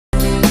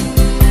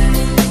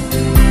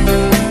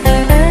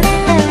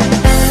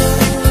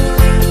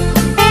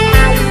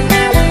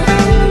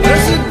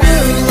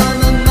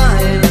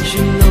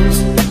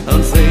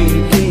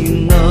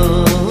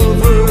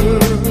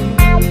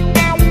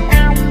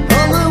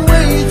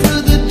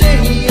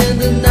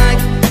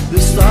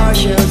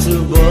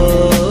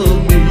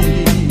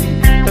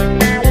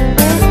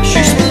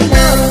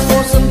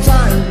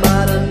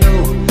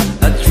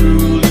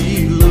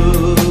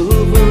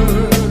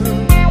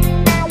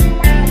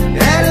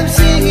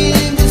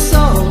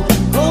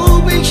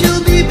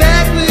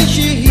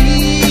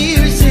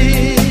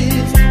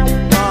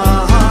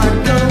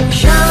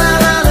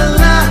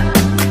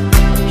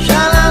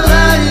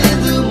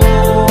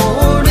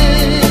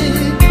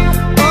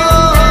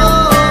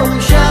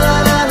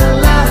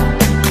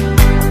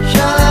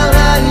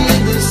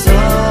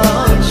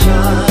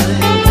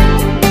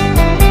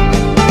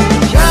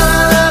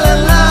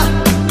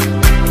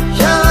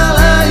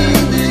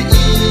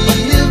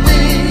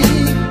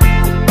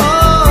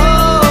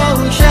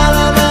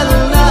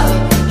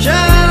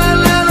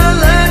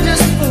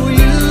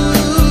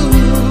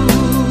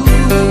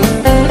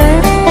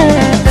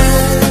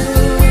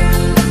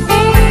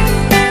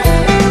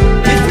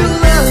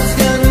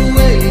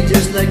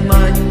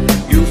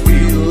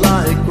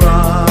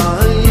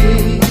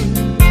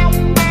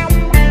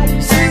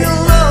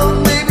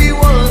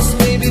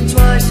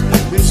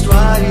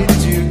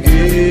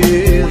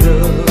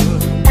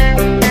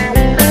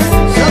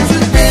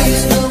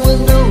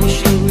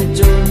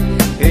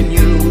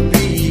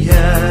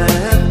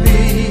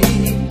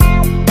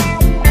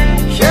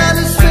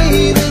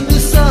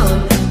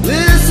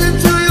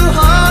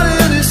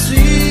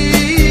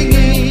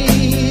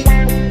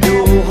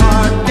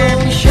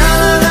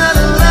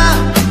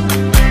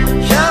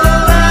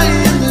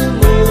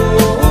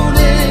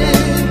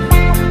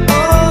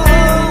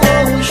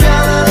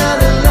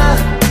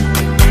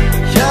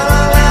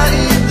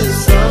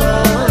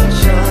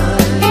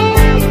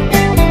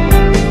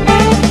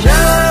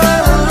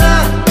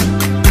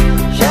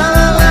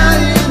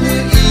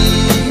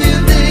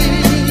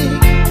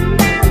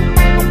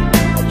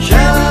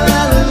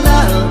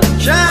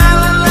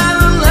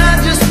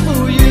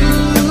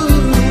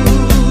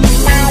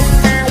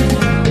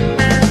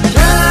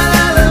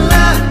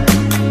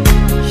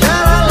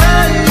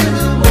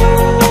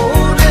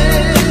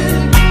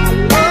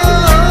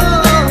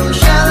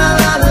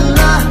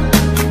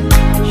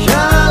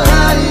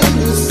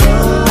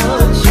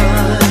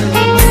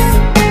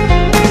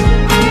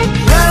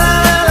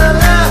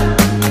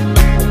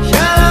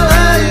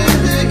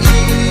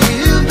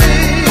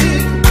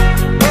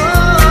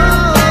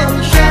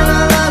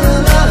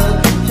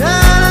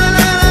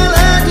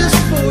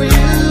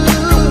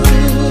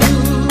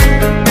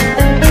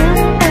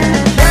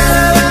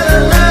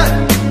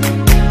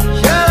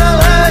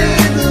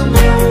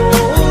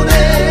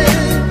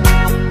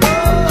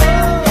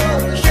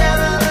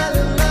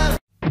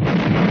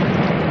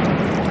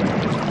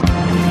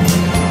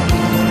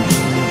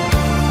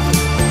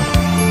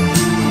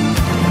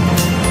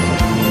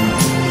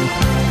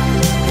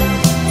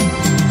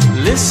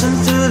Listen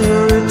to the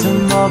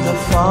rhythm of the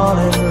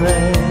falling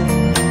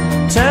rain,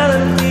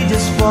 telling me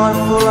just what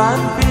will I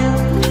feel.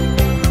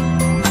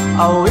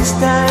 I wish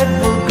that it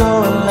would go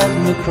and let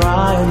me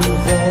cry in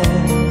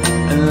vain,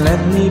 and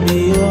let me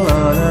be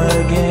alone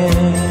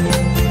again.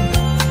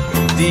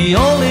 The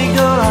only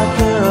girl I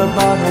care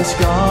about has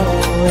gone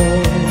away,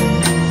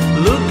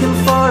 looking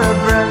for a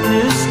brand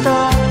new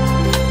start.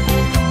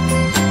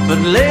 But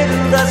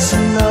little does she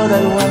know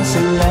that when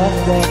she left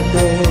that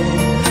day,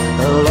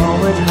 along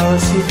with her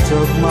she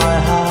took my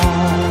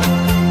heart.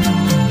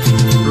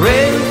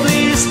 Rain,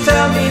 please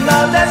tell me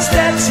now that's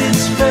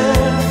it's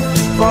fair.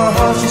 For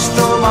her she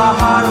stole my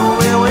heart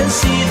away when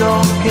she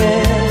don't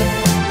care.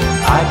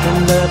 I can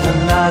live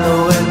another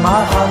with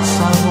my heart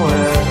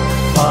somewhere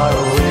far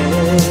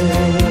away.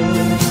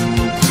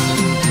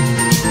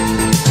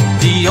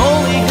 The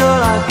only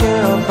girl I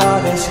care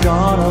about has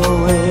gone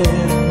away,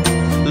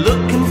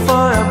 looking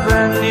for a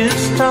brand new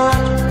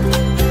start.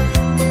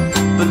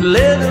 But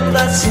little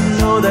does she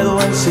know that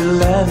when she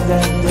left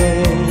that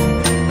day,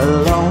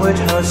 along with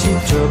her she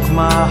took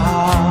my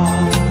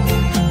heart.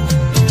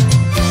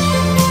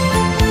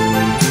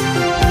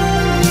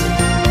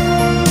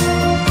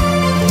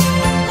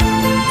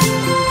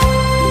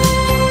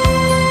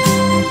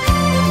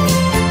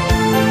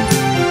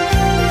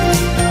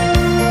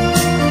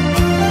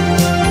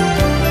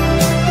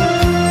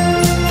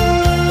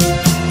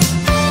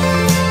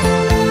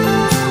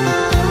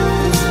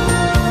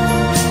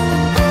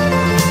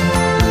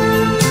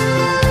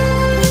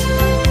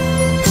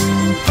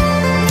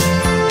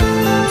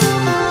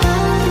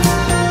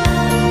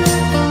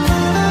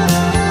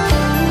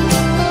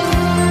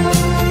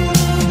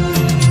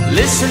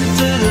 Listen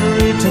to the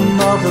rhythm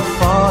of the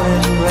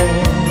falling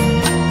rain,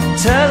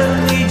 telling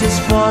me just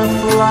what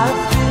will I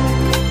feel.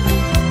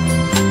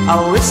 I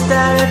wish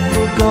that it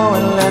would go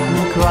and let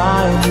me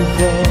cry in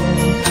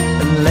vain,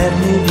 and let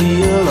me be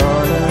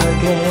alone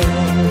again.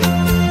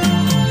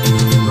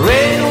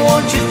 Rain,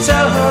 won't you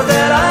tell her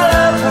that I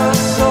love her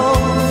so?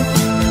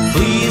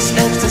 Please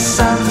ask the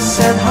sun to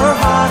set her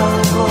heart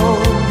aglow.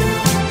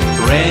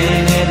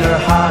 Rain in her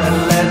heart and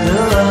let the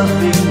love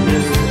be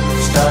new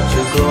start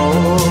to grow.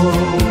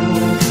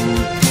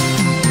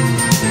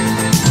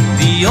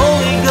 The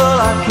only girl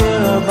I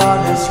care about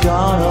has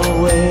gone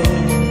away,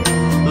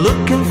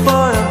 looking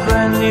for a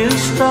brand new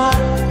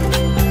start.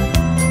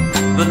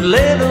 But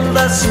little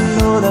does she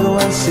know that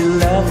when she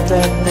left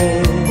that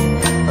day,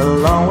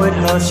 along with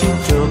her she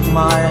took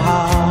my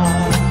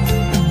heart.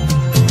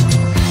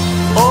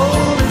 Oh,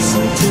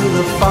 listen to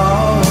the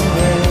falling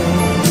rain,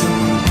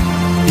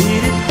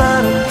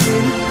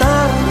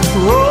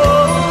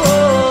 oh,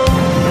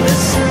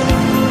 listen,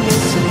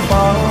 listen,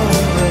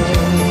 falling rain.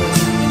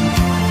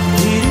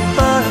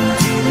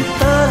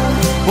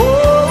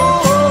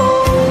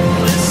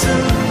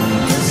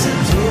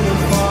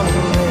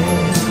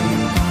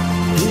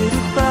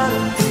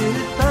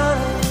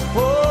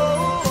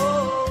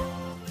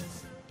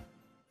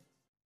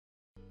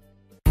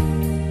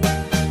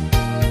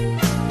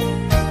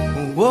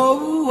 Whoa,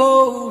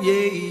 whoa,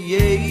 yeah,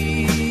 yeah.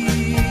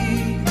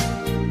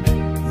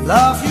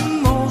 Love you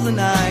more than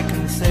I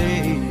can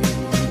say.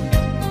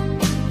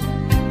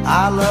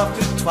 I love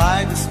you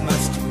twice as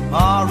much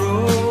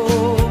tomorrow.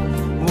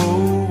 Whoa,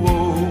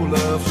 whoa,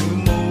 love you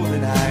more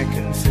than I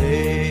can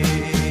say.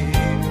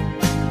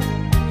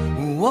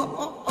 Whoa,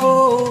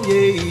 oh,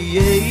 yeah,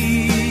 yeah.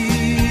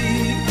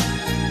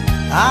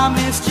 I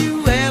missed you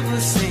every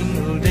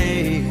single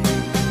day.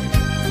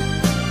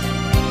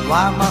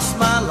 Why must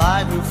my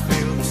life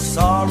feel the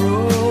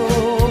sorrow?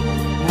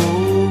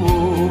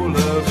 Oh,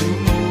 love you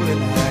more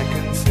than I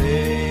can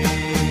say.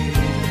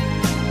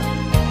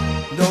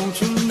 Don't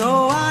you know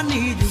I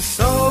need you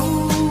so?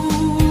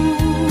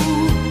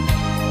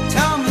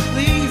 Tell me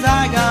please,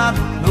 I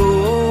gotta know.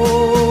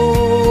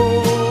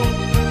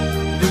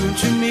 Don't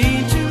you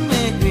mean to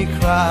make me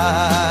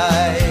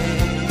cry?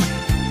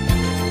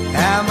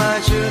 Am I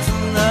just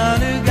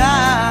another guy?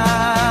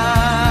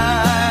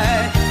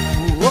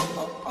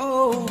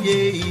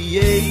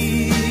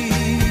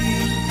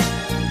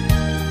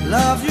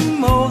 Love you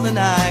more than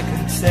I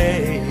can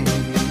say.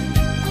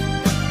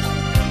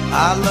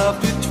 I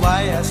love you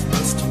twice as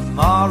much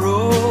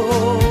tomorrow.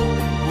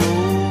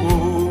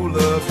 Oh,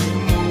 love you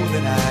more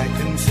than I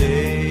can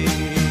say.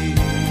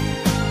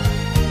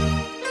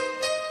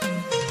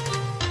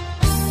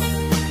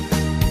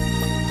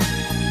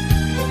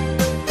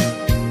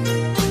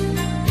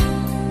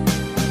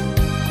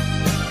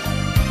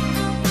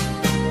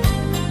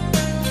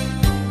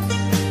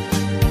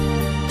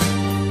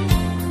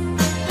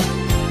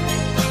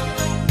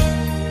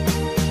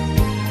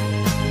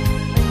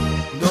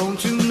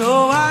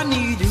 know I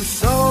need you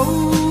so.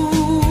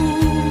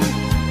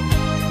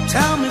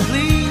 Tell me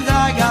please,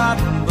 I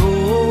gotta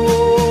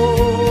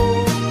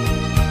know.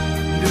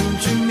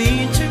 Don't you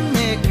mean to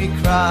make me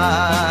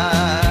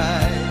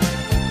cry?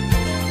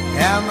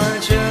 Am I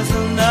just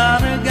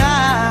another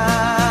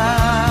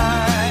guy?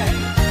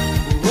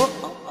 Oh,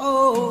 oh,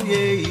 oh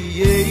yeah,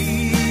 yeah.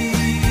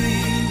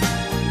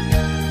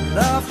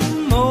 Love you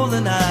more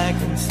than I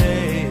can say.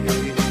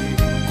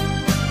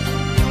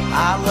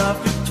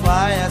 love you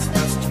twice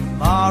as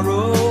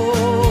tomorrow.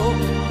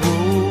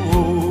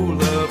 Oh,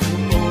 love you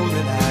more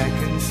than I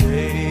can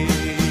say.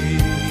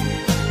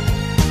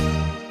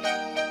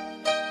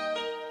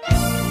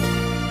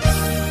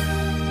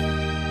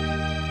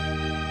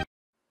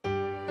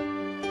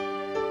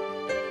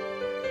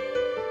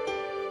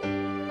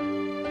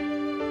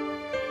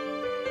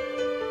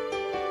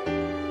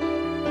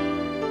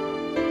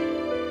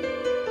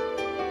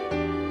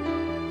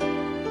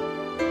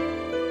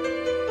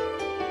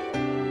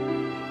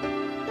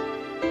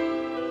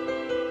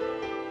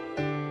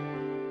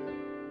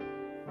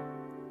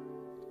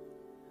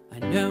 I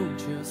know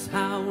just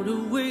how to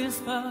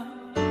whisper,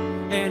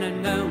 and I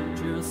know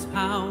just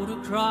how to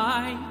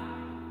cry.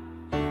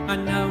 I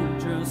know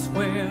just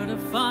where to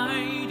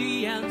find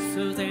the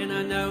answers, and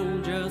I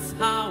know just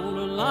how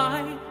to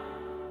lie.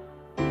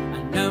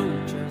 I know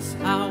just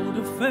how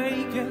to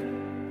fake it,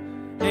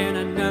 and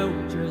I know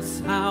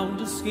just how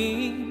to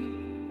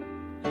scheme.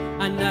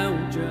 I know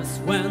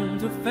just when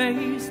to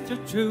face the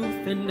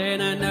truth, and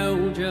then I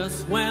know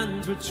just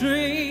when to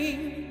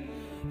dream.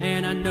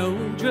 And I know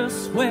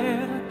just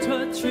where to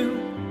touch you,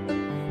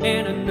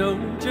 and I know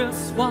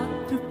just what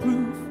to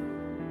prove.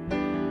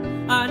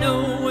 I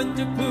know when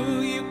to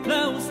pull you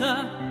closer,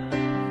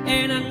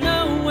 and I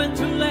know when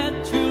to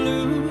let you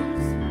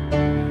loose.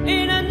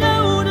 And I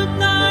know the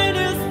night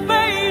is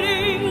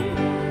fading,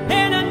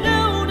 and I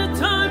know the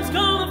time's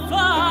gonna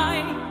fly.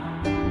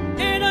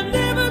 And I'm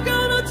never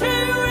gonna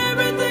tell you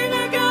everything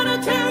I gotta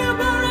tell you,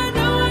 but I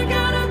know I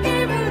gotta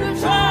give it a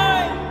try.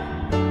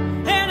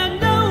 And I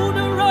know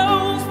the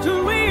roads to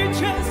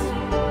riches,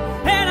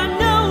 and I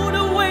know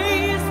the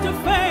ways to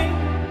fame.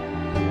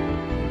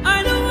 I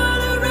know how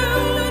to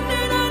rule, and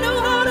then I know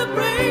how to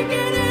break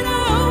it, and I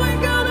always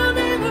gotta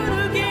live it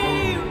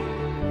again.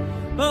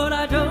 But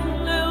I don't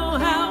know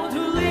how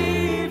to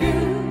leave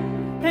you,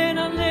 and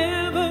I'll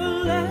never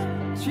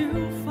let you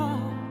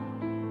fall.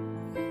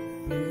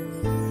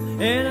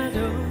 And I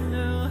don't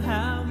know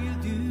how you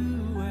do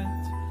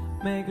it,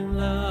 making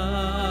love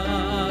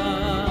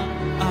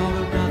out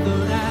of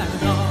nothing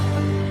at all.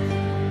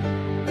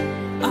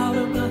 Out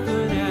of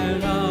nothing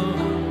at all.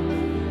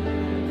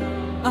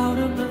 Out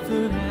of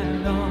nothing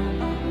at all.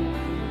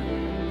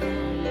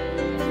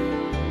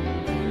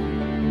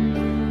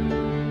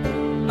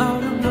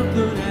 Out of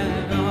nothing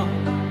at all.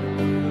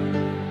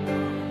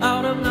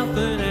 Out of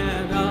nothing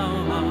at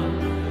all.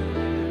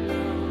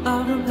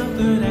 Out of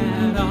nothing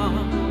at all.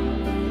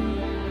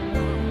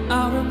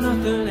 Out of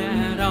nothing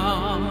at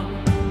all.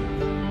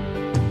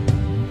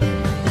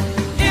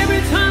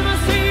 Every time I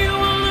see you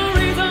on the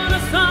reason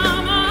of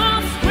summer,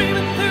 I'm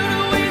screaming through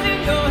the wind in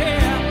your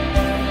hair.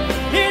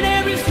 In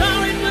every star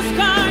in the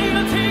sky,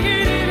 you're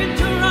taking it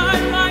into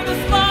ride like a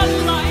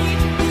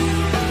spotlight.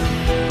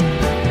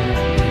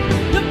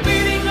 The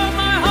beating of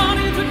my heart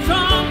is a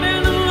drum,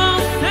 and I'm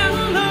lost and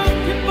I'm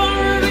looking for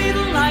a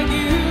reason like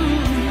you.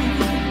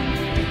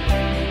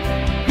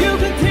 You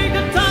can take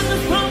the thunder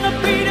from the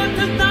beat of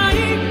the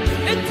night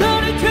and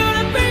turn it to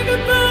the bigger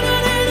bird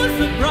and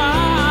innocent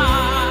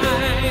bride.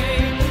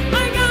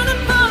 I gotta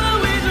follow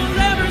it on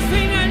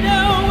everything I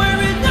know, where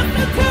is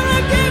nothing till I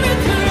give it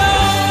to you.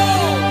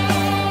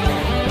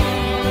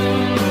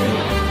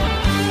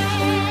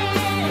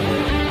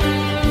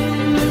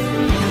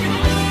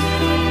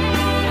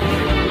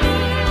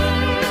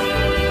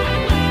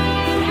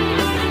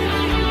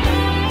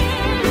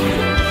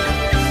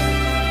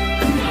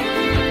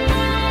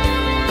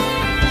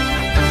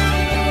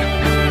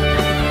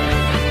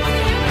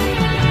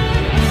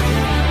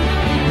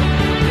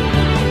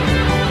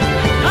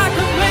 I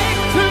can make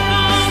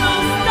tomorrow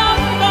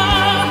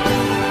stumble,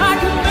 I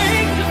can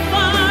make the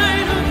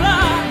final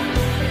fly,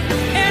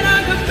 and I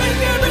can make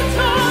every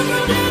tongue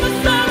and every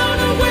sound on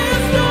the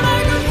wisdom. I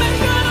can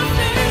make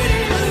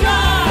anything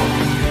right.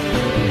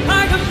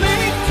 I can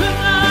make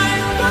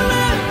tonight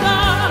forever,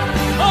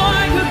 or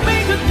I can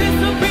make it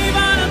disappear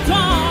by the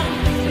dawn.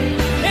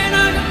 And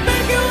I can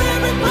make you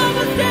every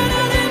promise that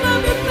I never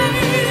be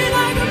made, and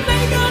I can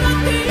make all the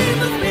things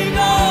must be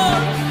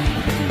gone.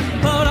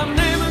 But I'm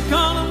never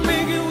gonna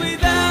make it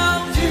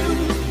without you.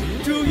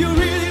 Do you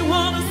really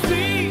wanna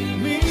see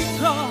me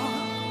cry?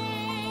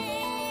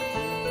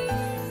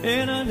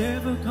 And I'm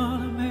never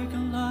gonna make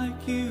it like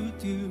you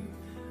do,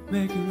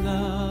 making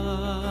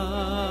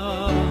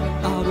love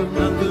out of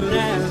nothing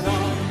at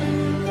all.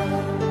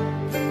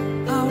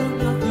 Out of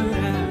nothing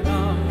at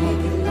all.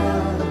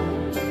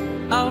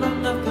 Out of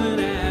nothing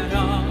at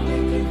all.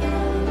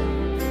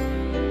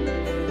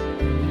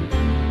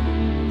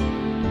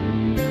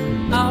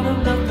 Out of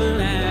nothing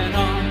at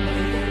all.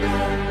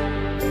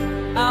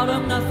 Out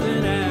of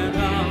nothing at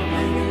all.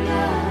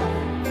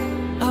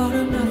 Out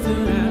of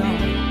nothing at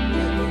all.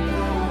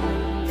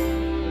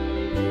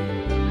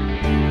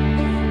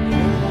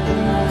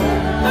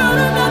 Out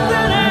of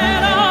nothing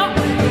at all.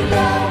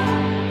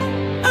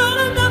 Out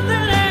of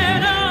nothing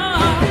at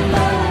all.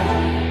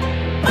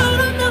 Out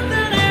of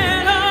nothing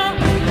at all.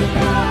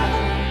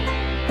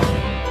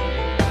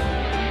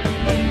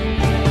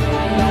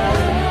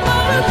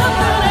 Out of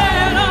nothing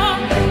at all.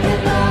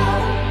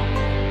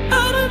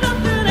 Out of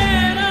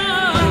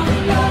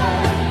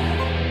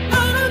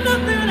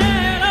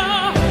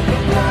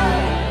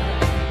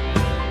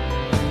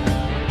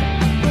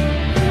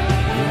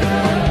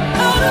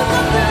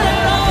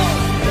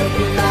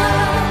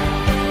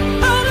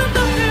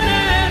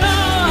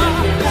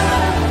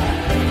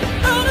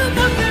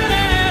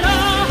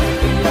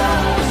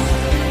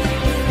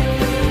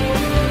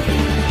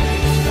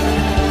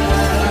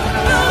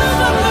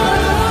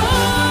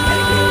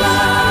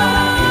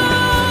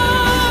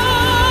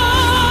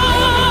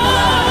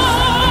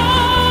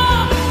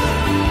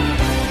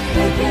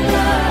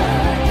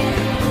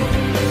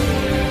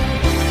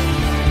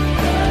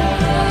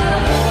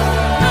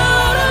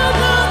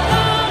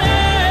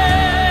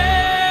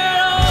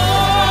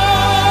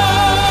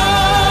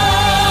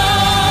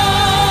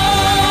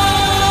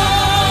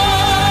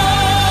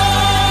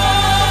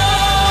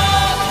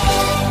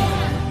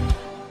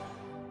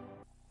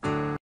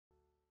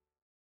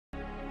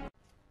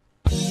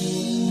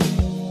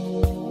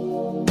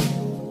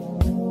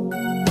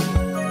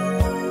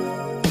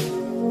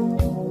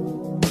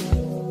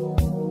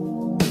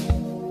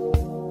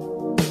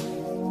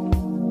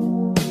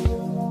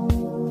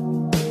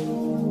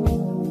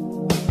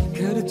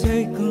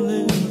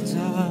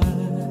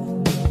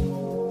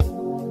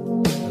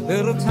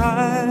little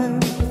time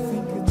to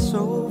think it's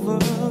over.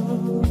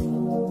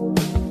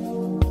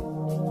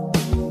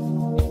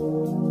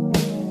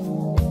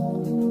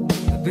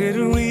 I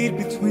better read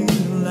between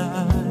the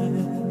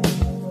lines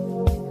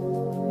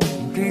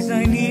in case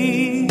I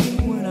need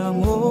when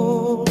I'm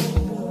older.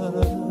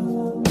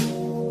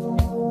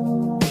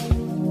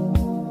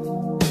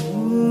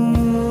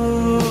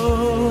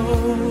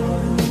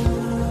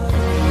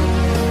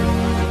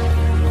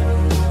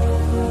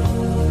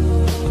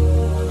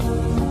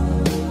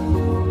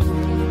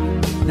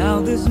 Now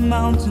this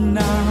mountain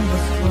I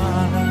must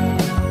climb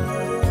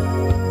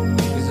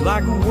is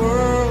like a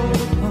world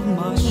on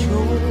my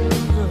shoulder.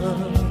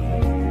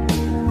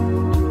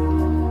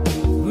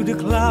 Through the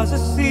clouds I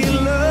see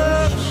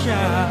love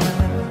shine.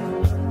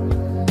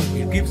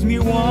 It gives me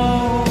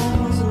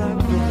warmth like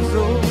goes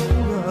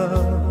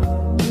over.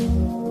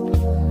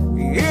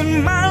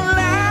 In my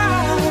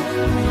life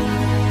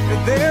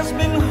there's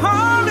been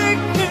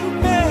heartache and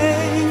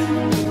pain.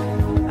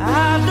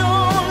 I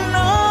don't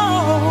know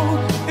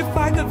if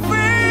I could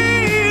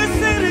face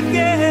it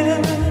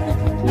again.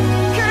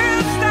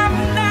 Can't stop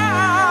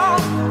now.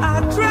 I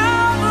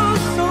travel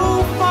so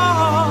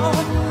far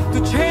to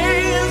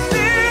chase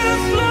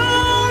this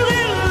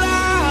lonely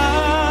life.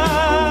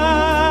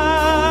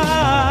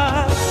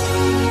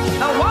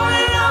 I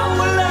wanna know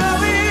what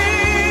love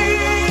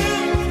is.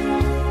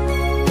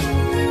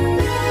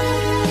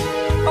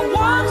 I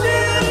want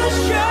you to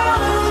show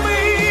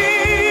me.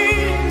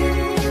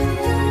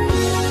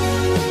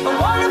 I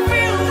wanna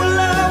feel what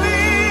love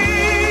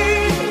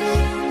is.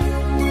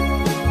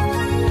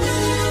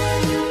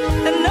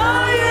 And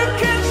all you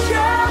can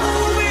show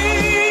me.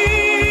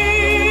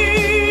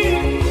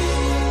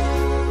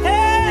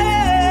 Hey.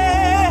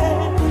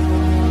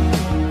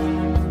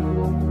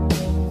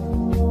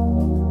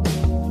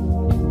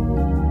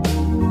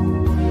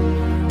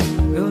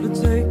 Gotta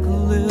take a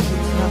little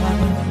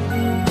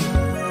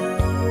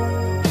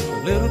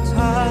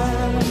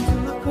time to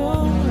look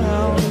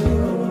around me.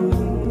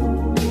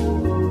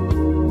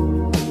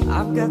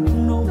 I've got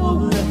no one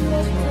left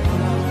to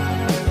cry.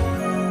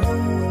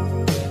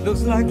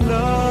 Looks like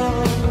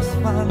love has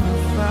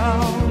finally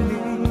found me.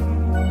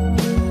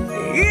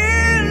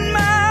 In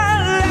my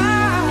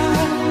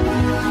life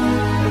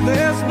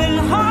there's been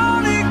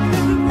heartache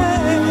and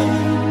pain.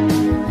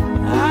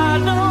 I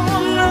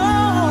don't know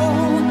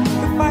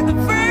if I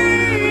could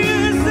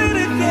face it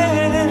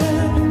again.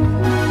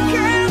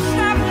 Can't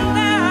stop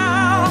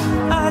now.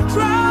 I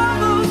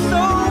travel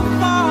so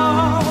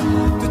far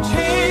to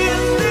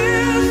chase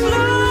this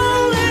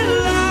lonely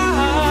life.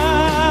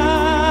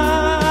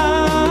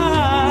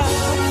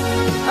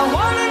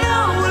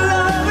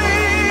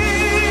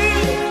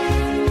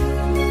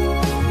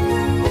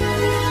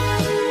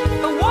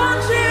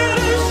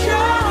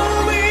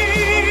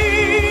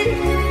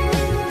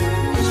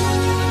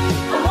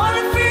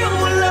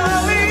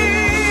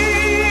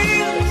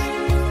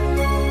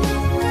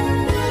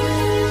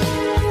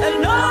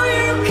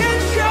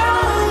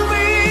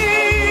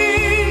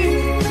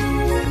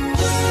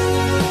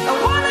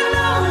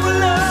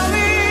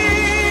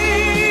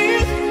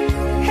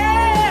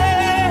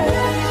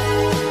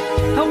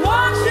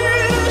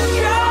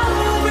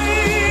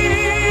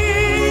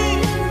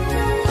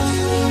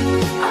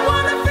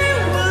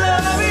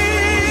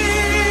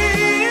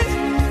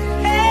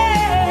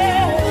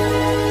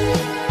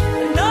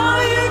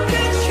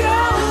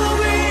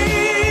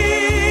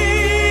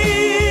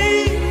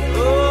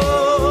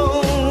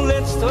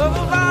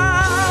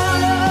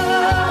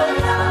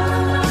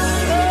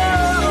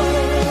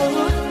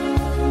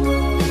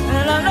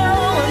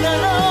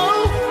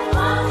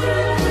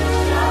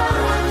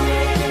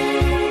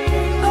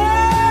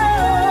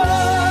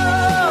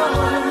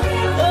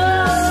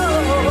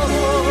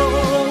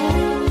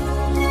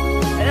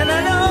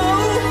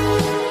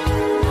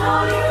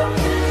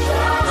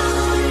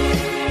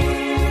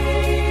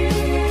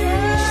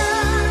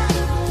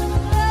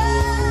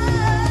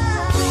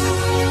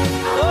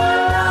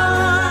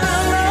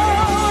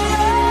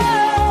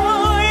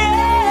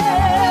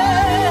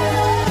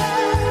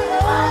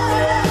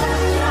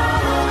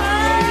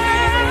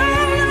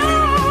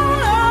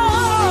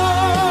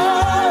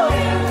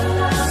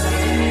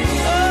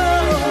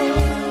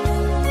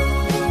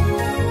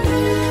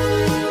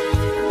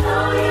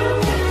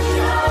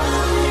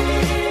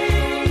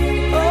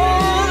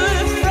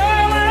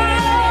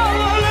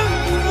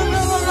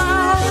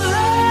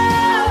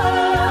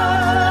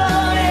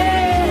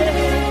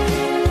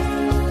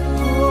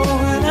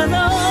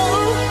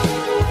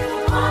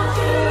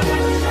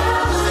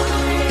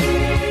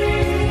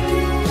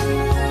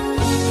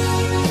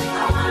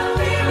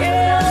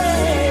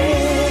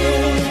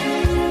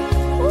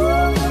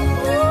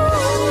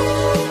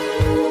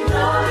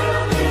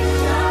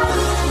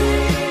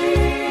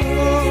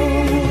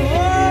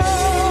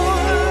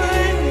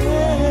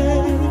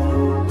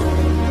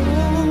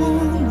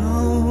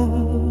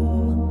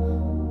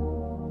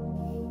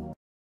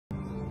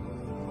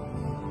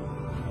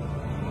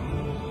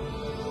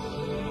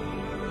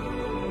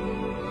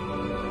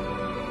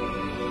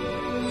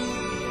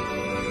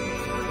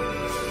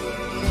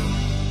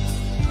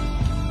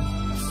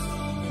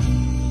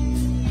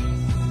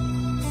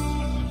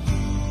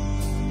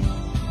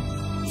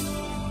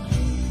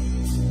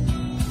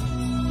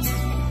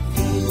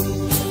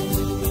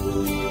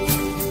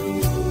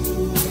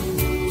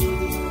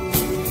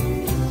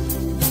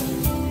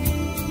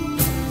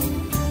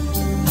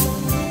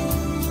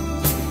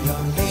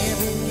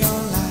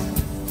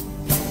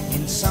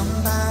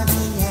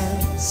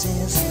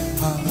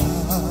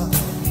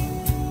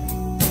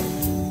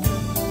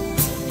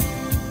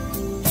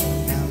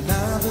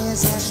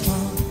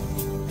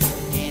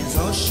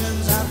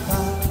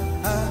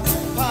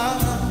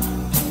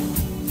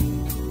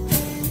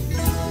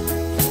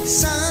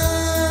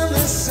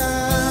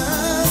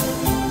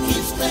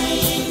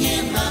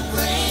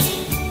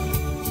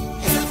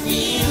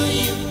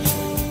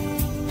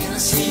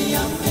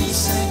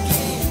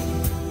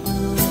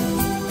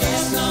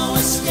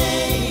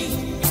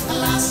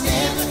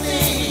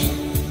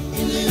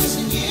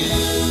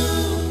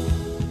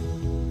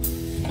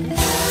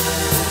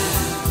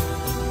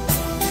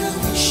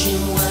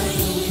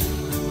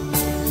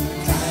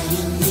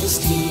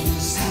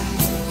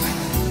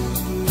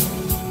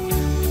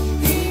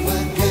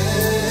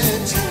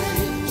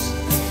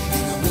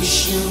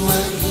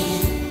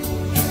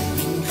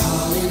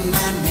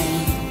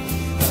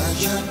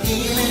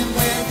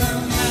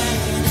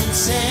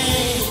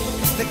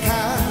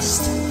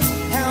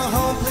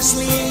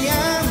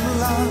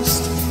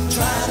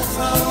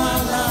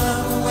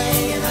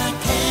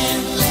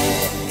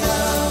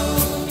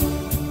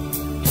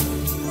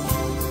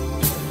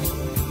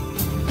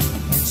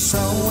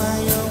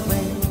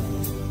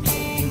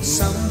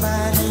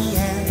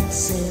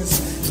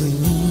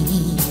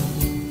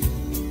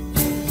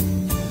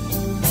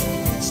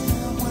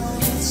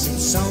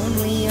 it's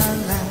only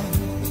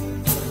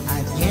online.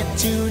 I've yet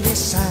to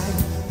decide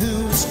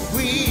who's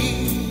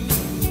free.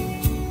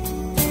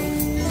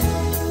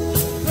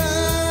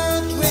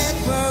 Blood red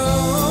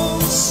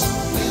rose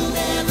will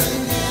never,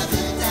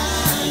 never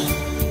die.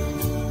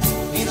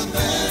 It'll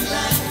burn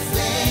like a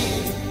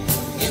flame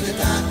in the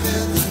dark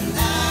of the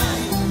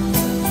night.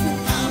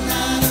 I'm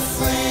not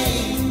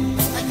afraid.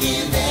 I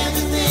give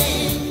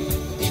everything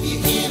if you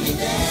hear me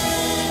there.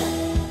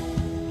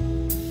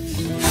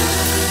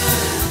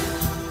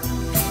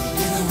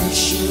 And I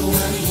wish you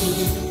were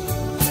here,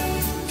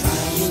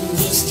 crying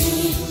these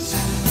tears I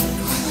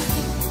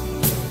cried.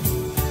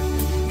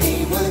 They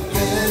were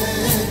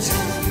good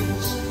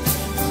times,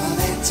 all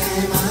that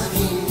time of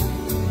year,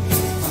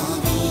 for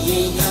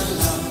being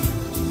alone.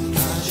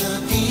 'Cause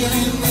you're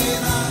dealing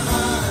with a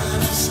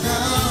heart of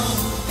stone.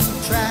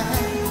 Try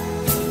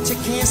to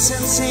kiss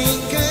and say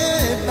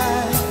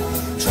goodbye.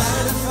 Try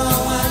to throw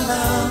our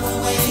love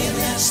away, and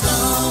that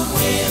storm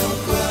will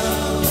grow.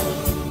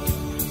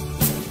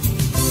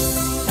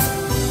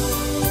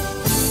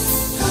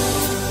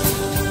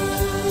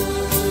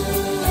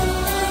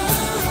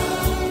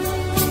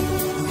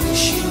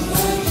 Wish you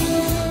were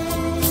here.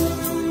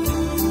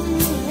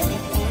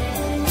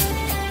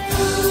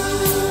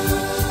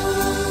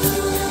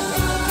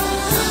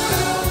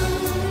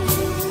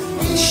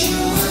 Wish you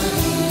were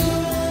here.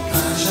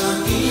 'Cause you're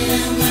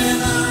dealing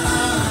with a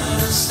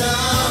heart of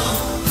stone.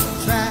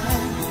 Try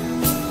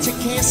to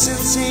kiss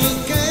and say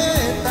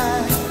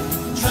goodbye.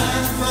 Try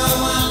to throw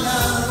our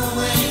love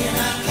away, and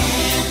I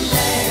can't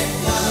let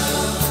go.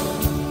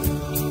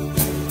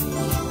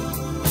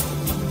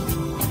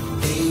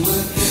 They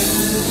were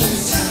good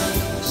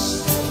times,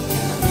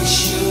 and I wish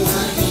you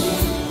were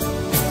here,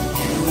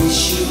 and I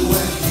wish you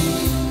were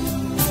here.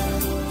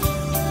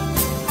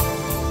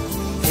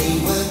 They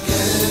were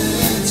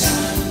good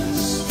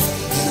times,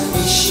 and I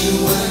wish you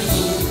were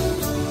here,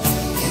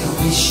 and I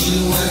wish you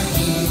were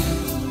here.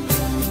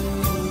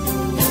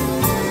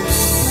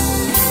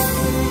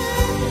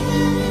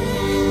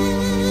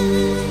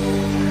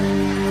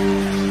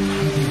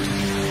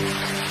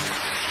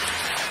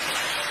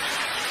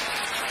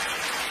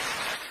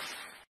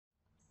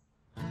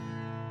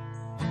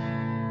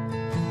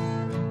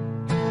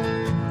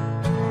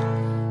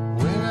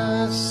 When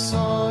I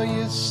saw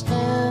you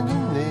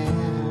standing there,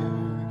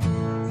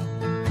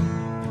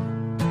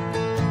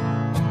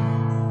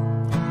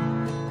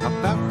 I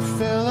about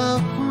fell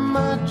out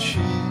my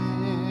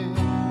chair.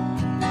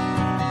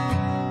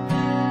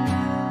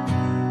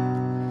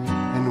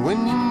 And when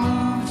you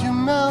moved your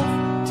mouth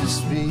to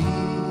speak,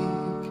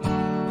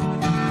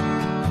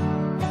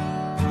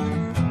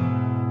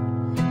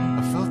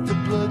 I felt the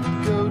blood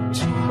go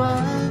to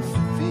my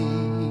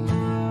feet.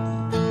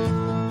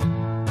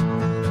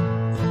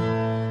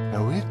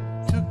 Now it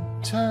took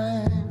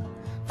time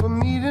for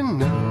me to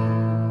know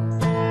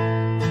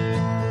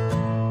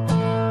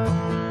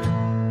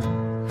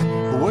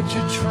what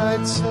you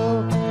tried so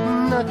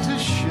not to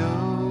show.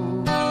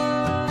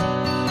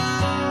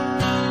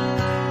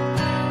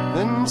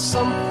 Then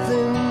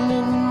something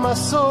in my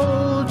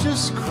soul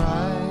just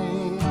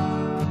cried.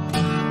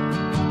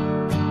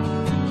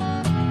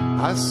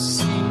 I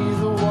see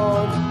the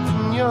one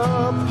in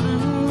your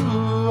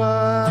blue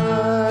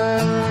eyes.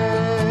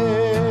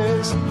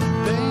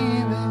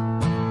 Baby,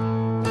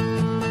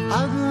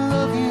 I'd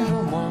love you to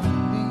want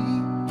me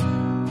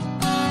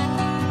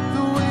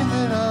the way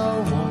that I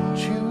want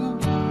you,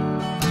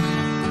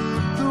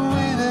 the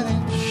way that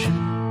it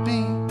should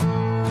be.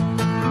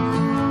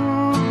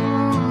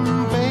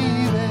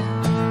 Baby,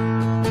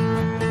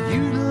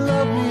 you'd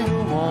love me to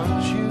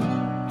want you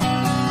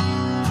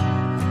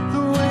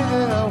the way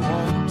that I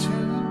want to,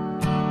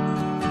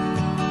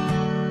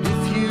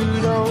 if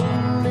you'd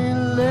only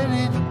let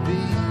it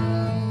be.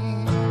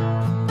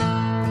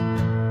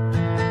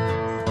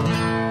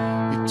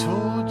 You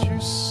told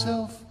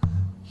yourself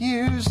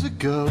years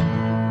ago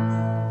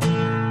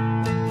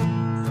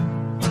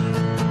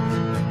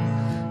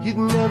you'd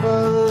never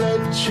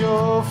let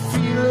your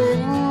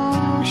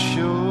feelings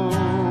show.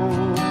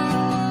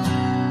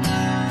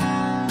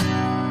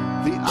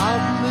 The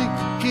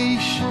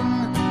obligation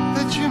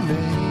that you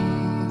made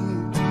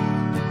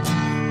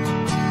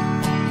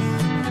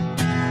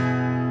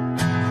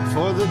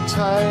for the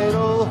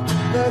title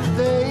that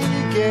they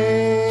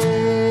gave.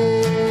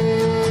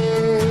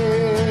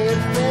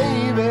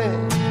 Baby,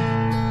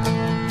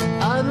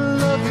 I'd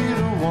love you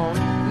to want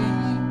me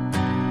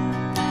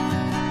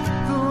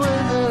the way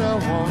that I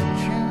want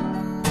you,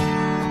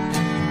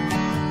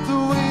 the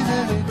way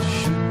that it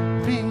should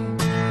be.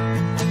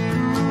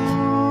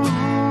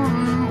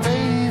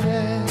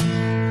 Baby,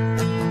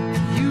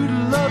 you'd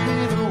love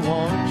me to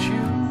want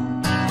you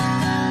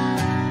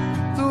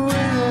the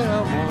way that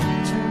I want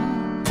to,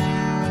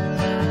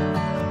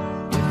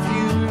 if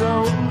you'd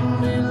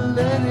only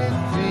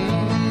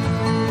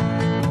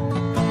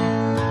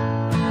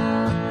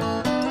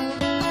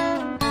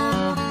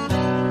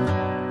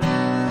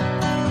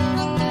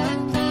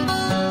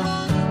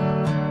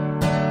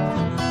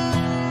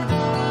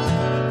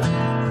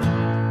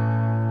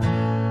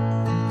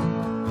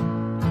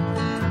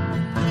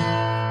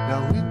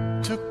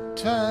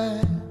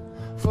time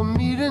for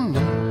me to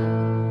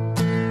know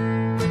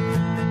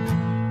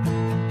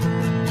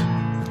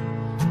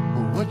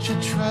what you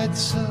tried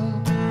so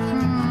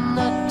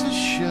not to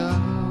show.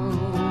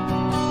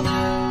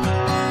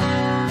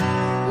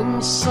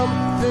 And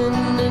something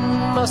in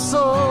my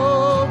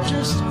soul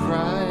just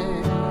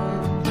cried.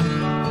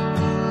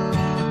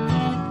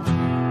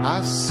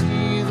 I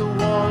see the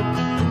warmth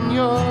in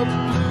your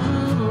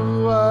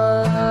blue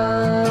eyes,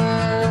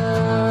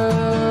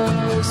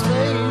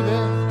 baby.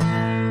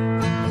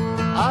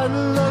 I'd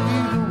love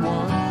you to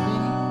want me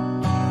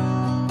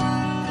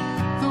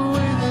the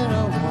way that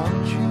I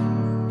want you,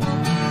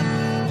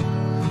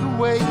 the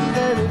way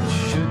that it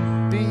should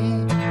be.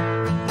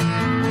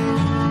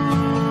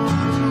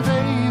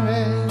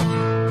 Baby,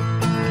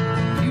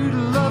 you'd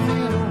love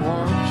me to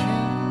want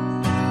you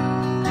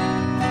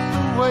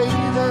the way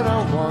that I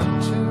want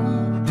to.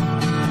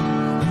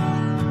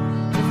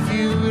 If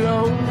you'd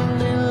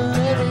only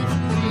let it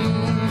be.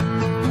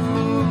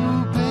 Ooh,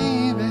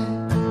 baby,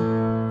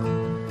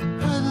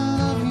 I'd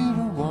love you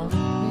to want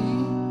me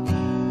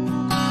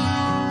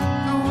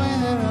the way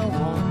that I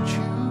want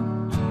you,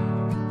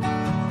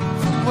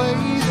 the way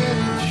that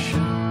it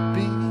should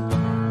be.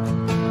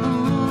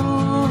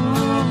 Ooh,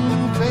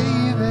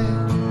 baby,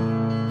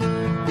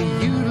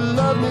 you'd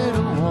love me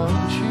to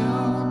want you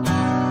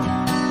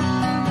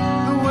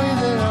the way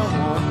that I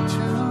want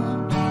to.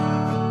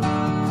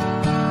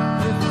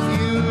 If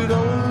you'd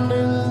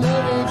only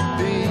let it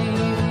be.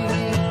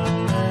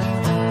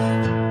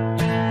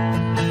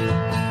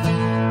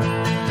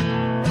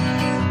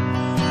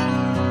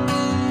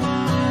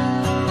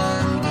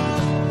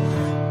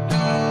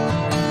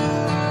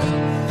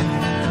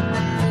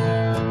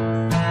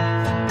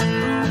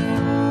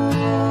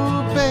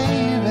 Ooh,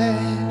 baby,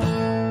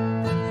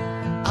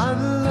 I'd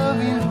love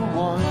you to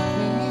want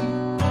me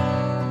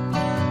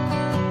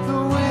the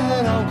way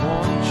that I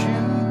want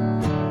you,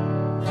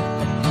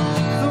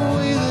 the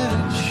way that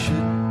it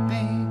should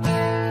be.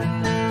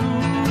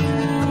 Ooh,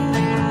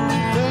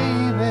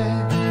 baby,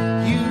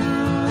 you'd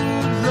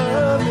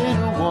love me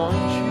to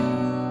want you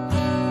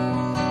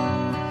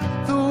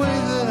the way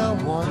that I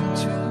want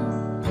to.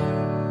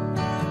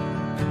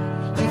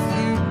 If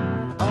you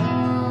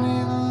only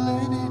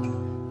let it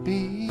be.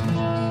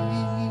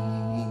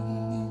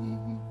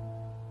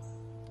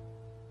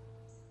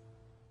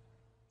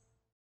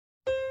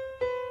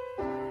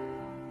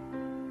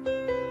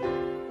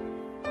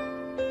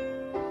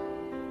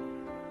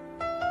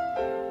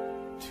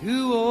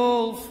 Two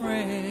old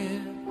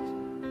friends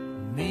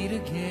meet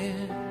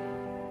again,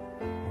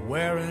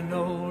 wearing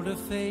older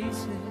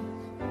faces,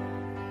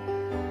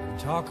 and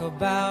talk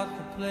about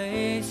the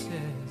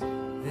places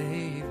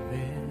they've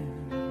been.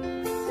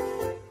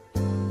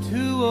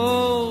 Two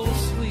old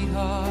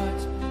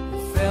sweethearts who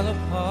fell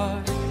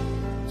apart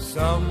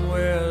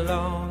somewhere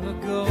long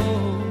ago.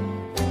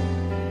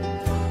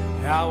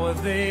 How were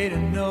they to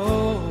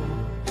know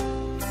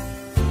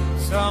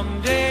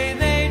someday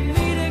they'd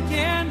meet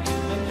again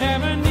and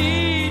have a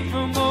need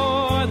for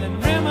more than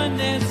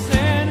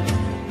reminiscing?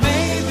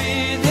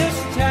 Maybe this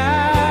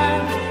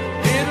time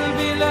it'll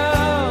be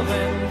love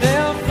and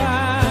they'll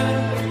find.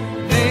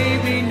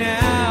 Maybe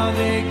now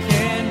they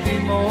can be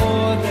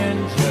more than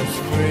just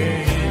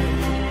friends.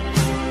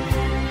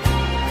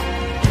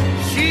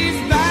 She's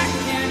back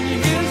in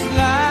his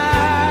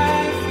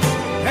life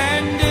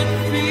and it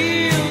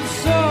feels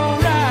so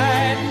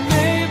right.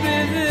 Maybe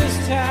this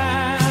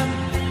time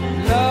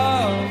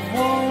love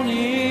won't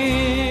end.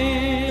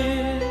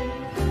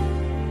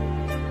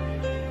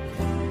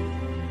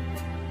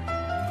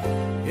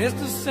 It's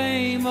the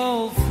same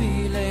old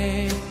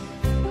feeling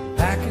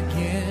back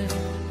again.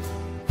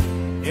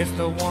 It's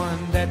the one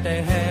that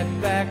they had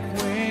back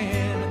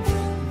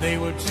when they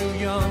were too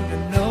young to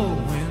know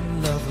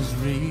when love was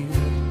real.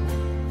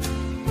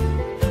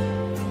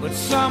 But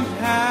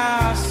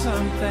somehow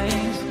some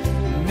things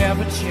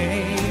never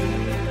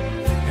change,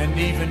 and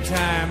even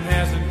time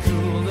hasn't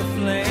cooled the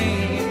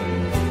flame.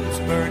 It's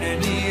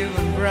burning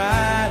even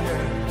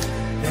brighter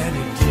than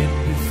it did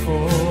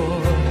before.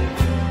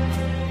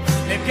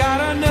 They've got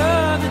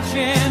another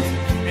chance,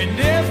 and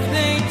if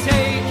they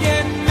take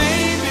it,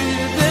 maybe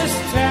this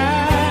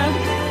time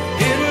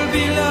it'll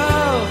be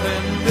love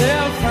and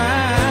they'll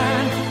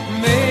find.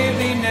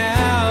 Maybe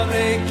now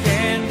they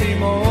can be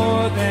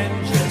more than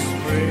just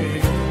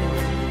friends.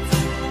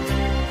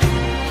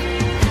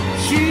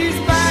 She's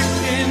back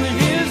in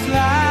his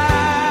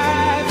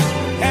life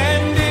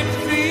and it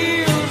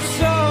feels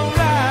so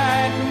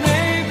right.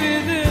 Maybe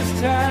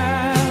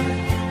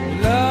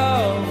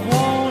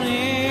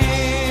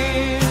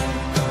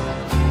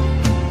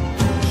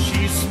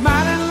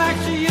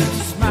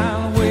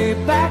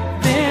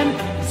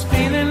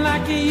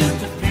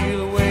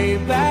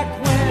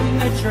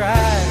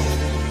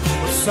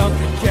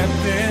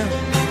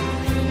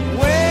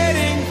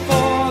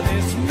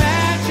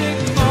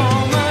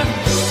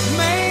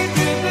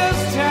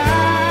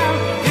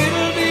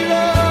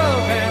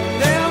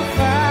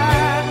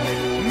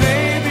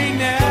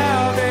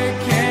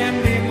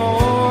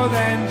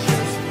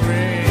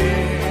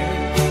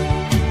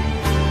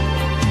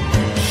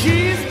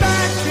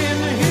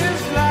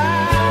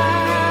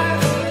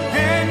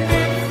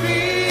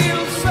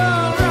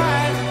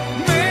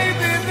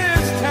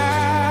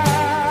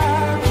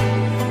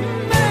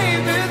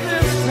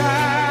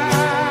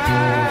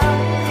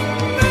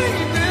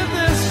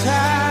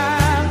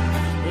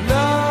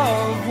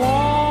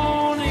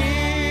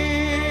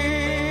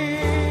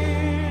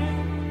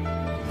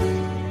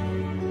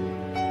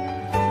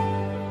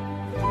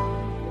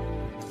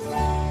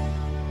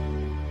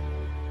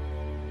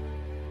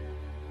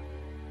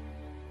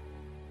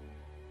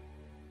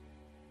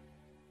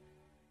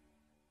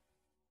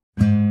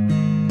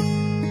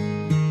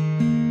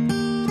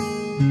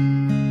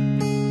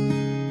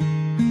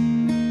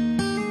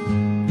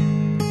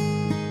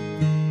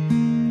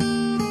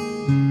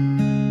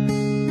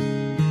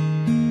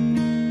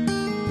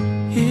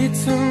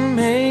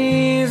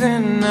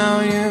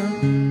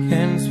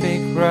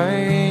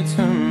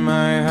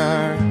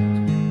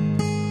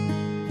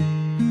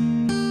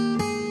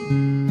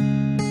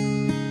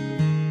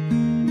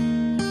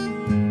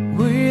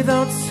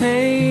without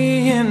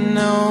saying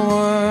a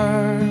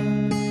word,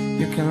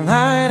 you can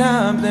light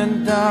up the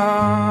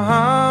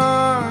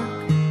dark.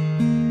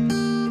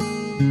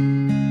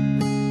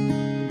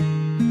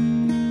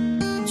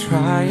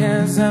 Try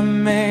as I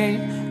may,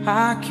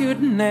 I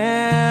could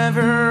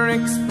never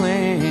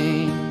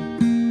explain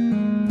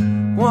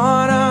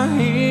what I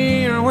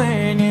hear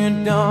when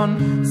you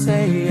don't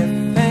say a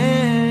thing.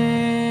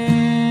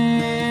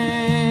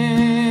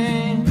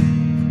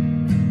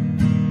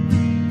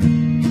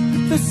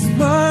 The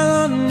smile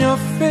on your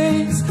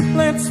face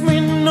lets me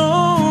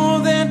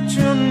know that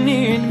you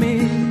need me.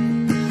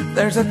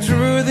 There's a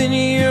truth in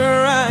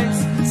your eyes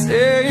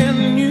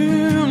saying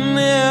you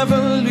never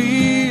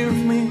leave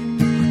me.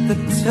 The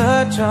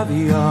touch of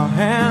your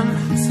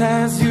hand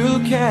says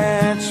you'll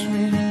catch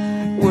me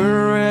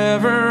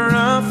wherever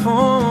I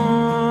fall.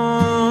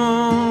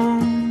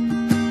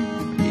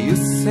 You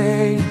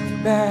say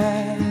it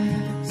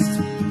best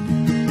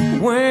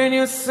when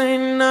you say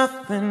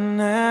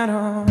nothing at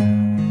all.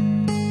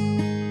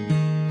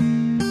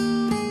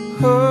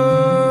 Oh,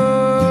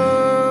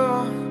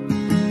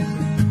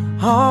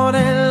 all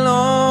day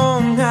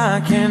long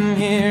I can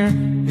hear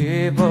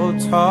people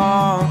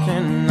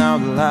talking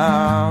out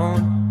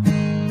loud.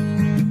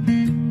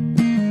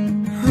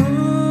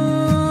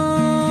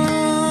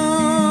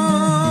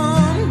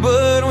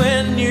 But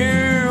when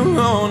you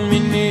hold me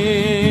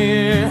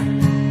near,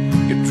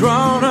 you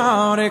drown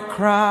out a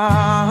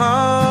crowd.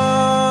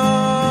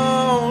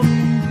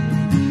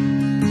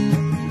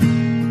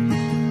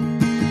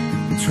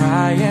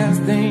 Try as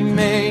they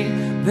may,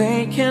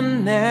 they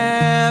can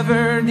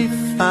never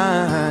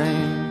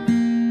define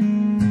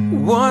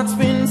what's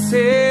been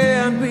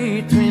said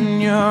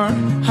between your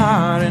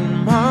heart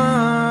and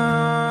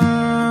mine.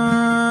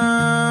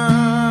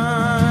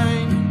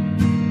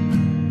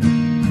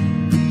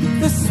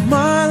 The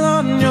smile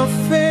on your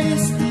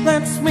face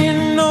lets me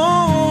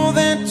know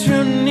that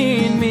you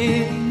need me.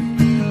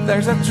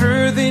 There's a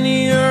truth in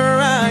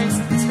your eyes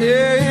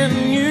saying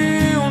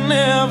you'll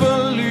never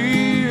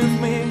leave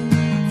me.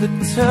 The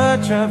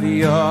touch of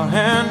your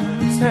hand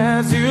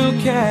says you'll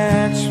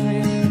catch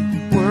me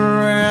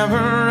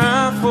wherever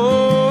I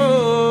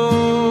fall.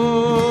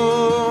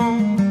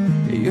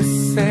 You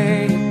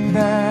say it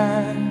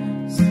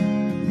best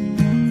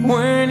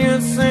when you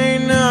say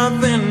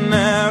nothing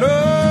at all.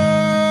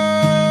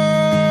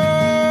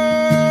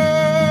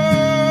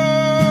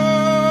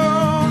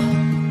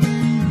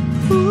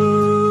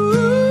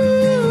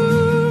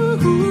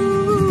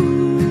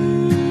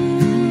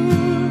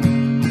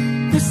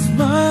 The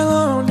smile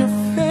on your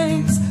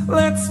face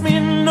lets me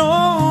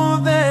know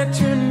that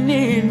you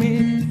need me.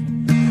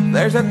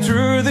 There's a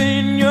truth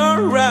in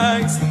your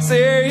eyes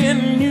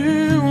saying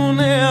you'll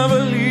never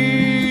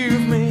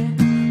leave me.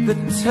 The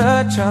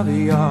touch of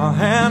your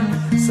hand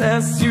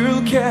says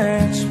you'll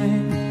catch me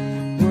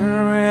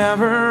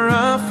wherever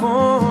I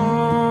fall.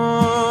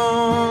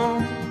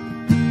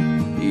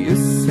 You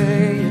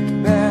say it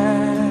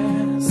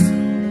best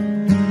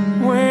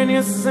when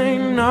you say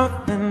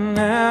nothing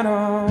at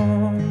all.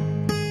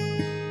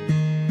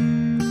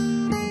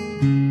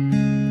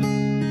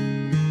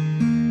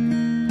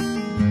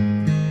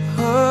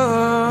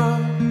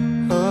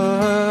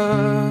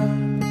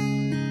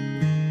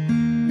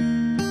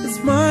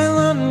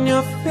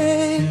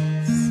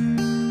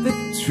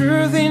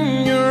 Truth in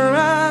your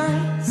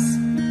eyes,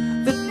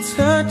 the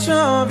touch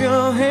of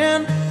your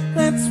hand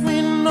lets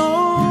me know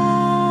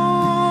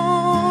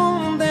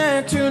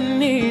that you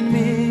need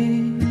me.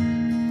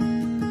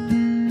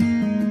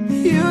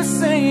 You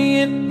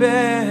say it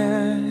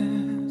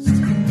best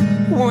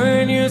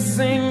when you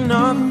say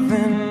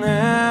nothing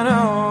at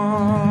all.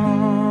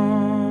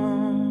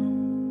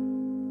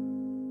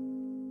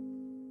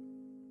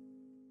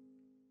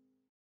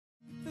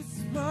 The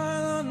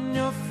smile on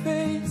your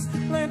face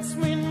lets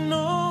me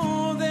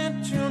know that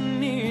you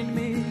need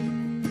me.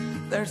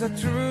 There's a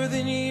truth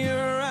in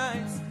your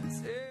eyes.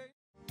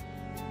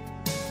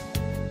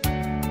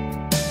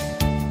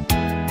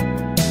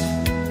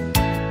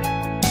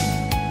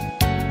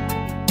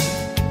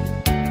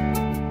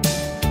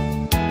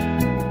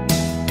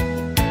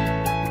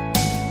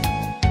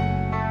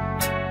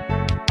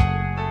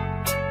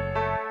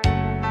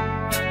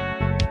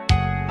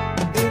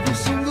 Every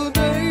single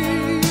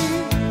day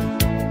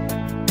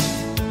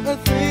I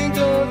think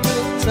of the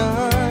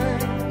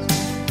times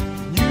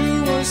you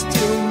were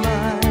still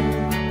mine,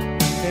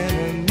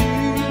 and I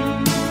knew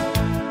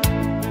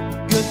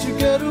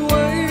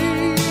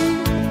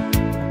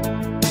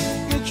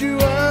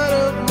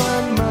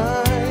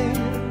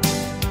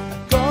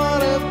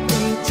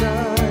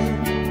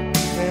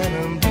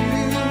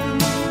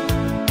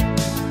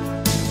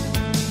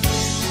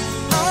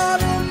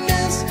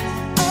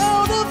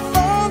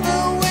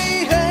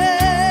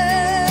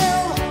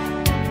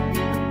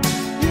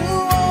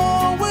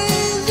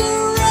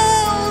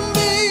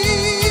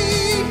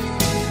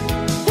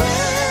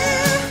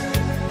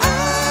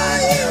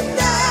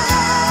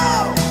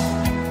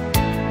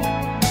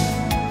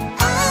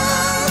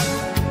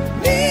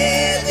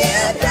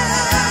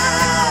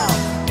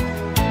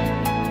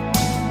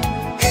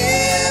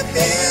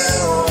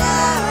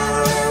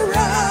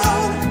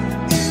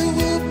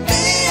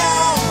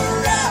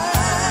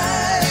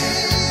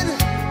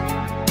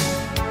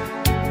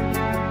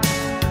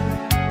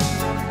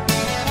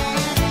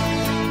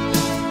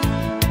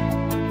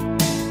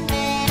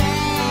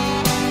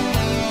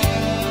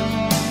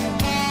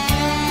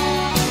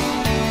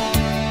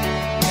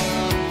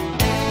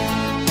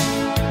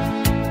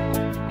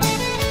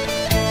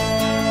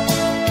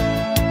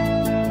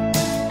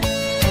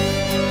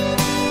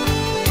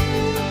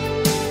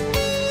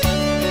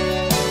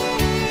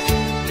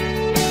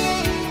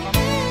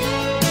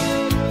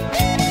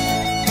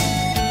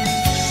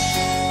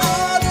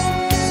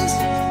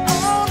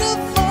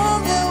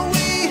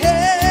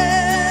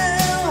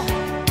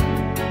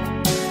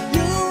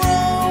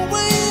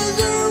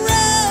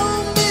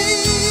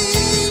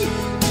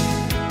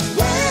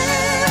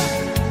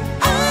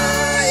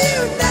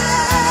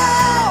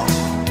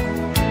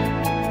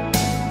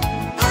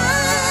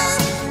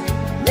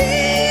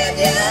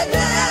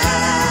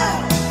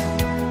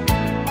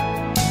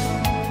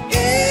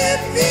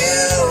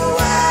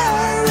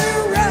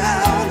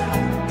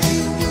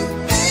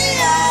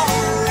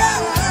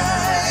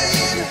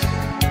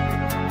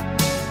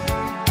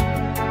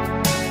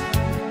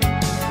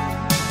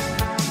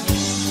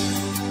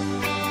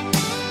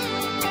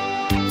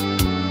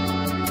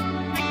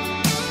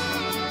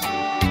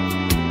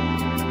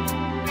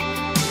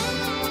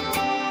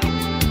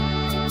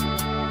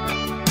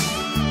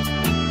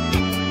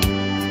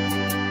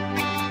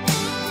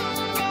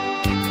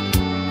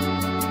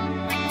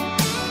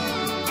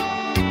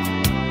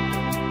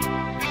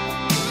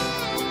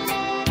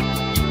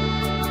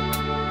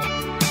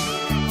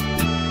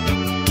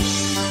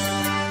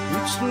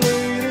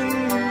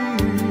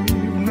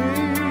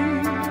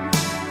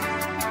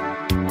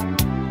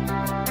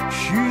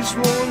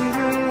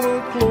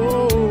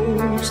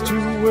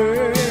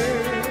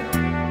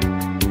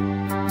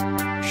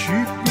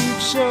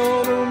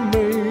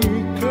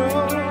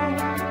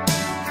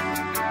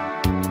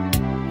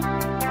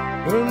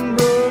and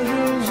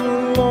brushes a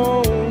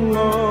long,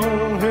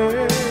 long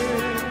hair.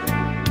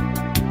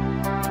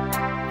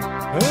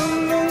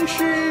 And then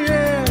she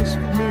asked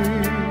me,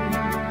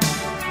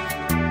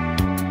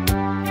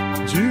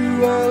 do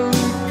I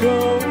look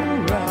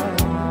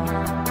alright?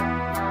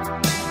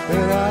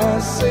 And I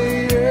say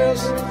yes,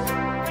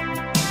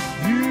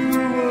 you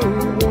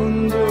were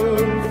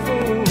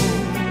wonderful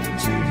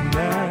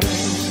tonight.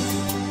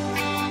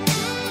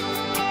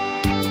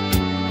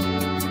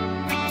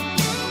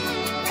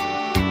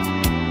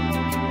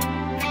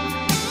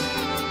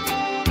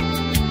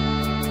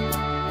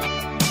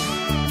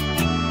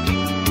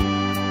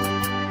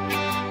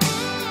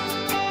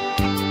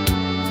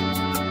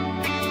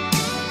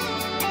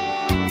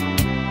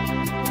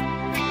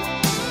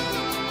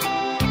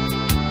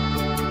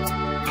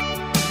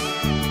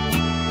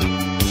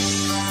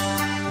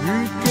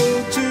 We'd go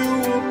to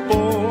a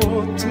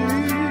party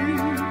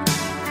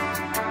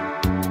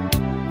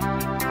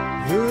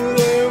that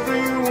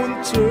everyone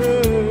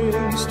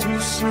turns to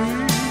see.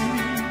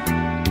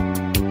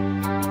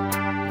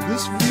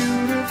 This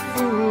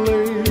beautiful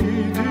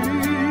lady,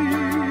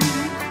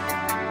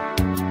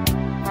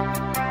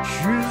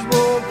 she's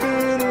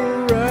walking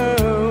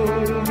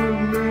around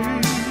with me.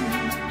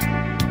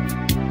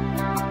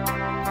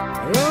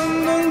 And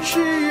then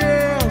she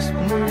asked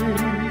me,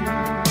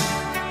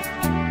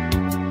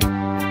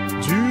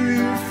 do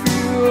you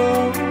feel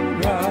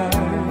alright?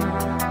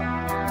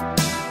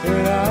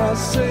 And I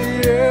say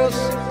yes,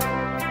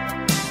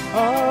 I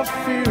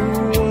feel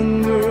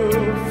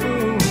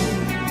wonderful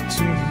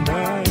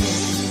tonight.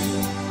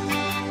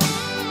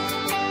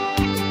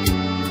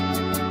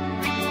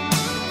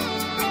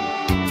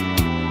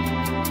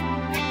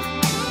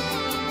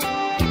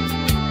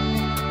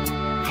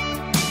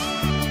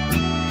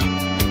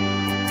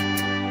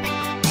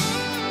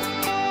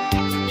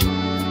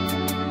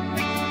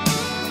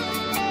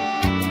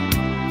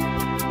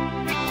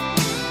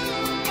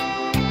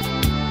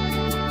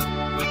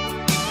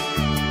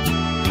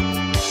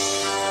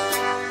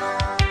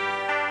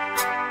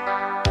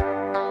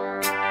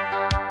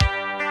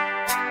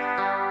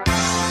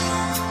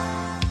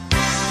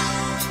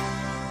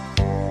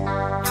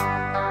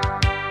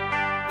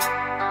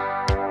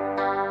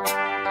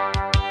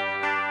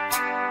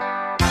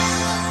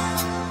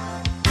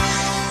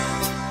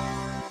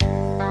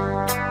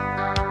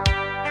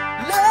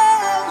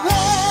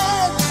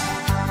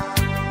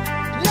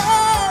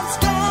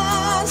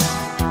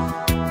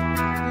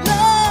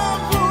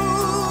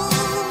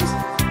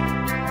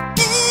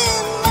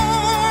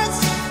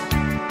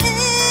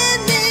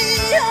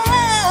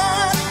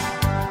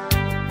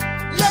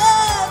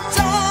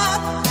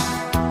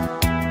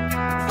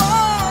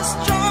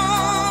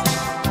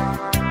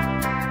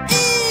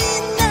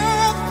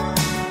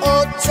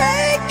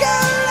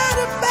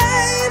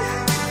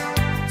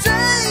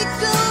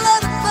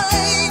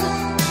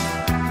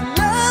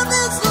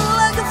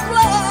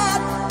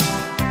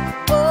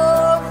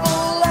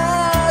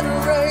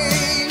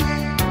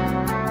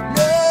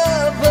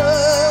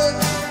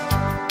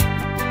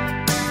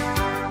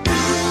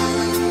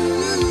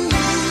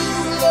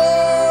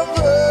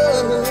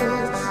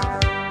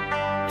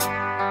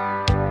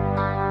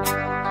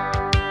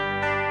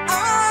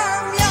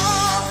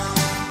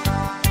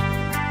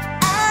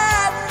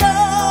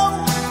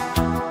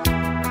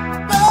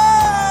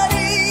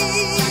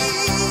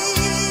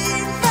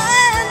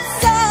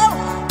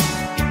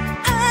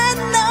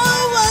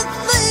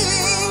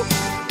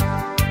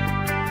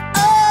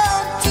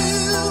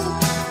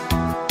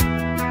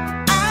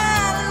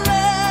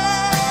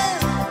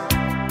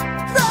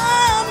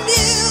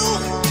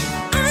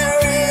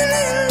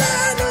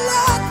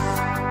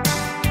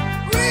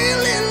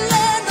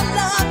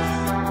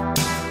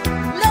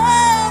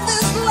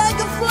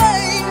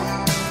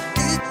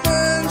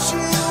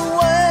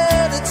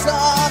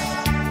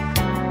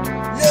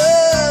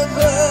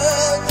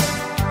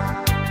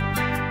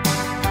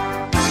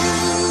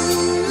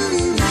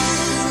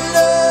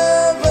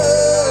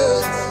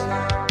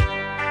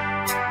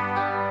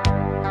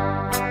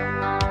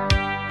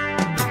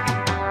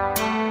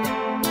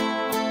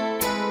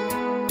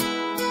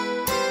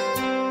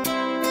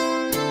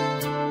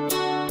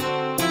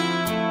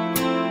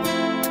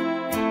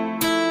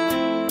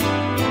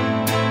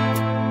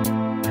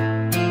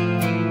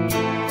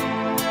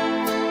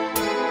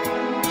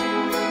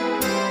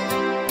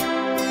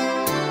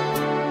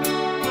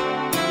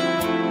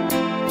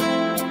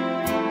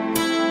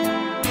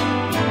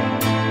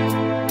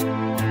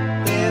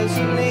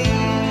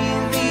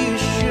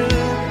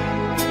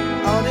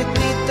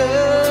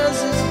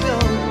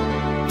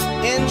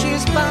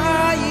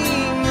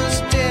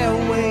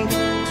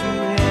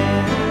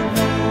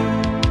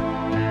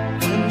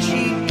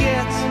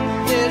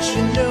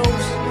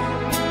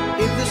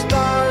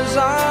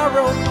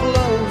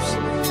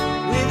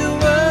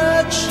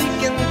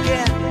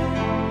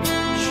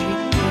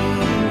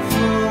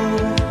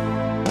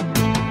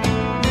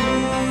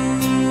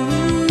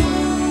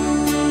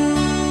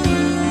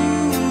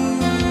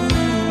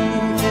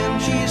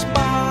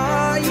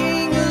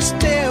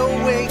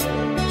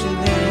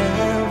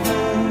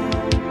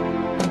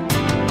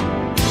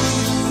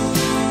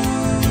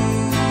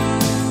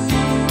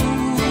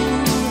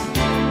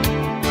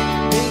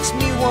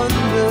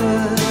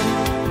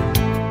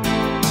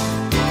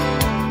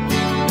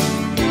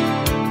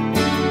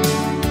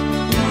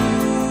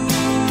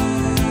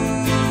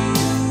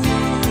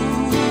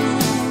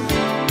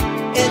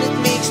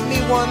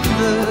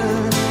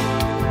 wonder.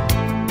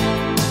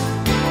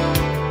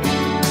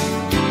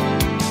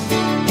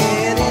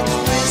 And it's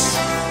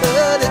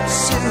whispered at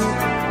Sue,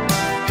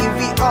 if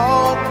we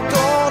all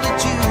go to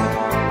Jew,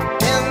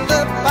 and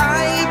the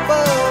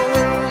Bible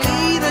will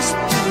lead us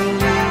to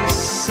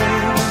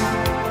listen.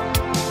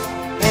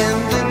 And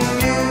the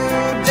new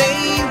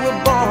day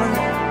we're born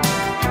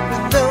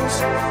with those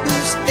who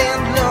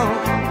stand alone,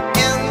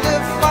 and the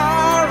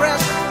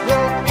forest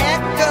will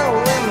echo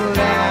in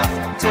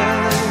laughter.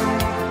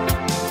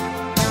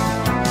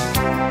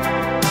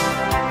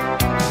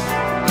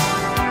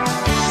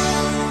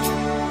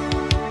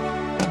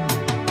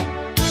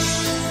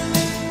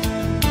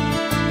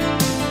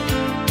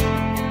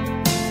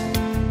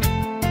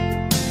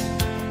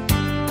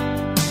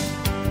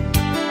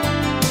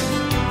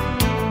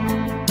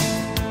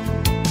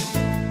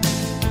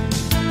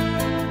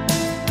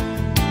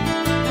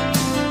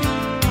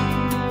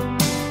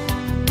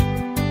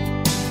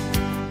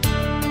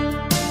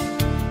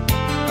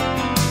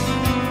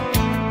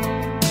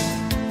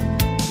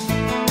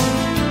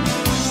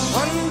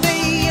 One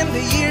day in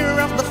the year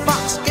of the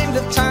fox came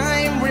the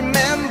time,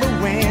 remember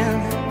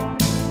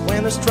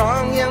when a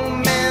strong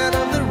young man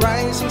of the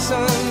rising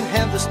sun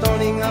had the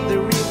stoning of the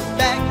reef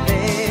back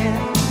then.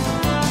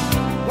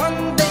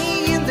 One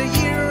day in the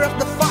year of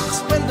the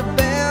fox, when the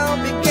bell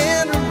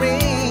began to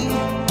ring,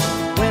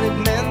 when it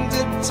meant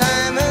that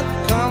time had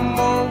come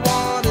or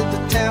wanted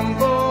the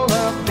temple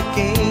of the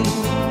king.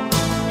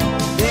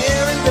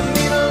 There in the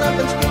middle of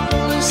its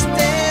people who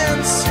stand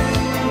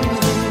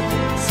soothing,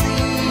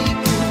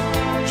 seeking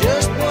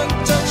just one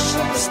touch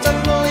of the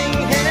stumbling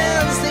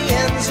hands, the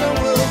answer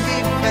will be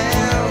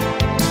found.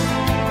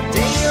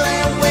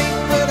 Daylight wake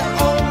where the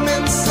old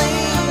man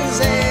sings,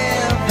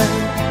 heaven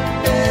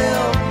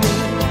help me.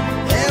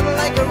 And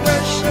like a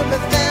rush of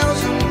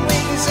 1,000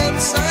 wings and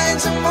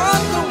signs upon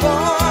the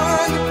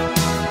one,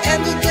 and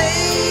the day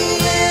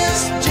is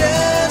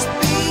just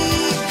begun.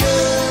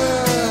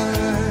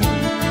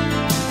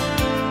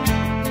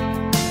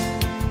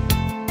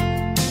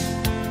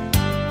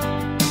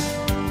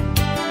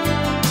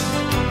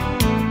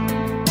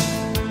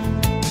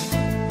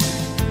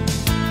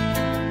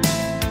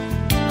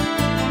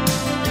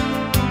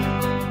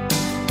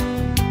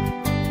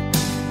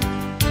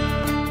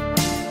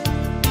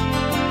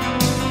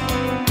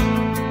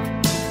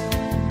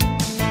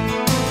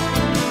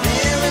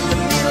 There in the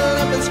middle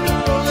of its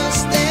people who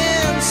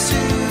stand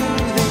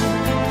soothing,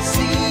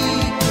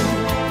 seeking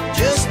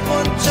just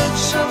one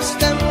touch of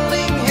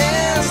stumbling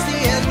hands, the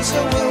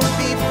answer will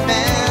be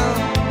found.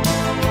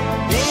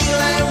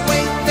 Daylight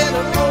wake that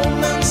an old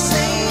man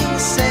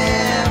sings,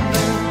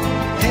 heaven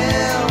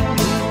help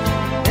me.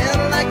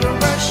 And like a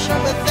rush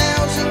of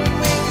 1,000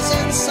 wings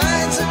and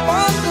signs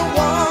upon the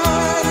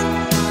one,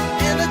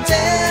 in the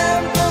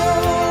temple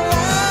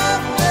of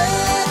the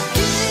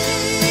king.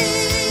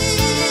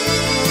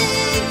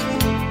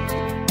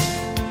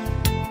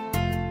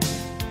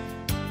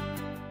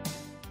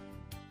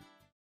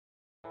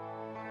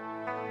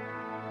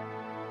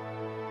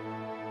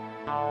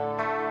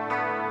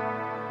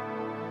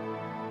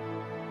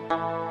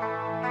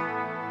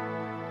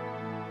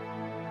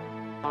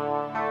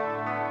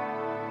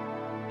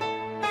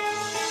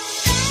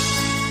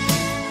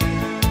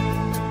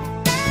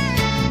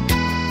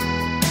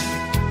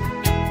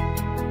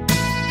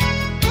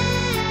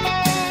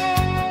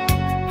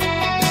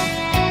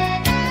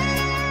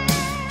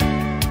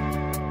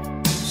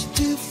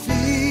 Still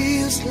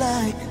feels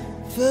like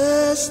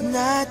first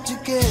night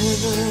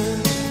together.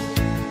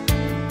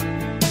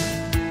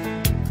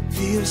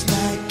 Feels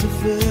like the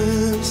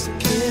first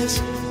kiss.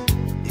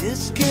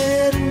 It's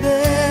getting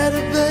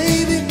better,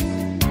 baby.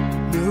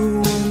 No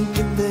one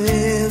can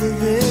better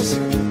this.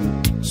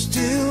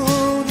 Still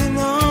holding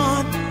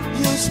on,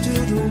 you're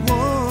still the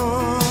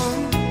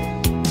one.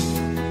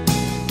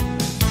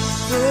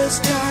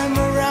 First time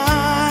our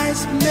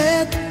eyes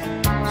met,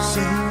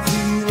 same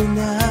feeling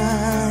I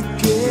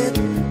get.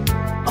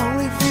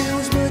 Only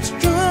feels much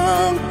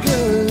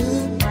stronger,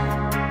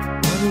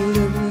 but a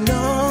little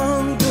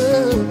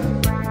longer.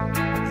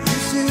 You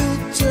still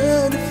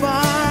turn the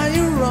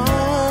fire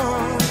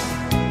on.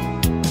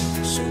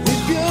 So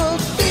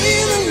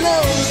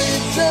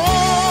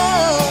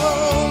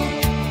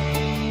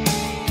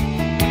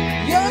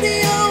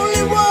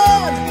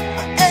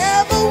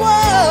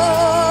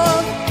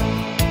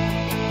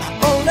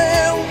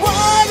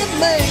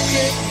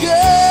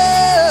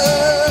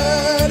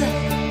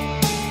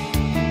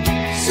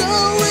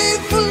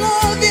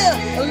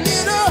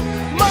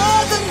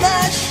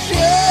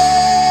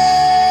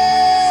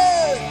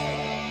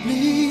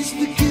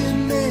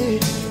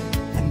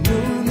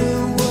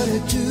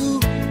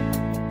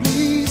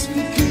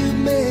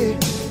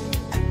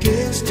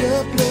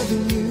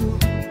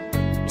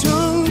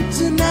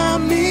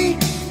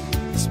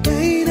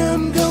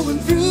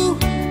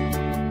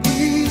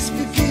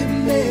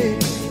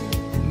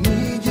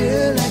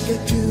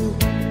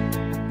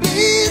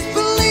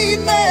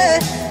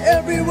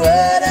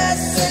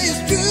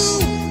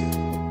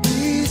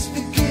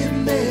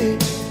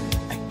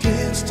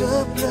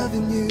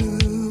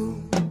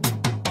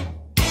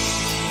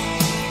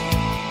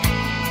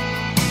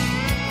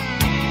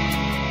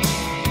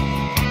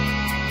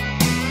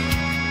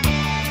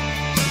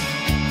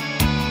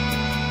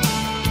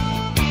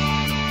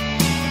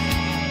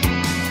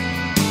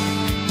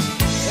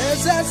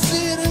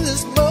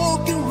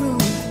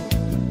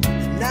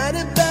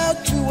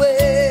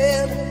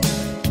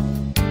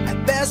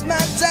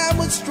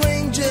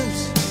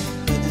strangers,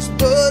 but this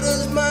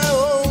butter's my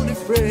only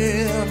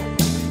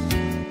friend.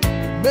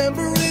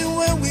 Remembering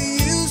when we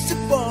used to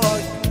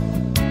park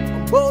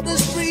on Boulder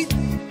Street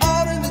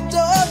out in the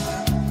dark.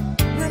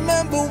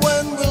 Remember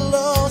when we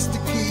lost the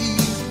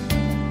keys,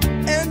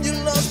 and you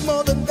lost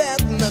more than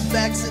that in the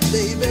backseat,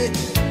 baby.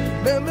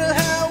 Remember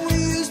how we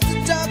used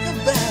to talk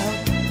about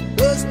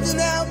busting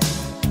out,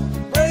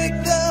 break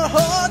their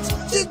hearts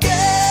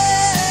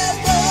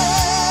together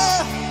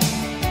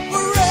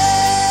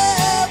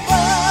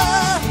forever.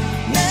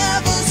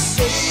 Never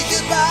say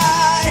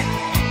goodbye,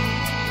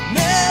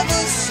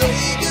 never say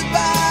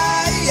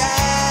goodbye.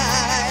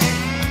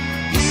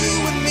 You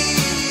and me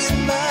and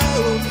my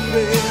old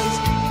friends,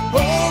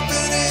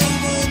 hoping it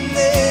would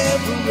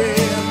never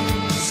end.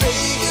 Say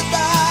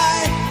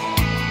goodbye,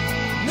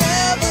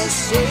 never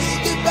say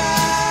goodbye.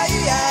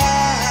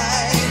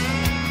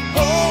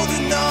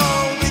 Holding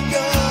on, we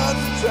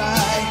gotta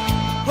try.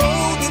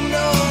 Holding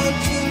on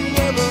to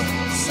never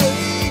say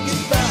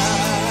goodbye.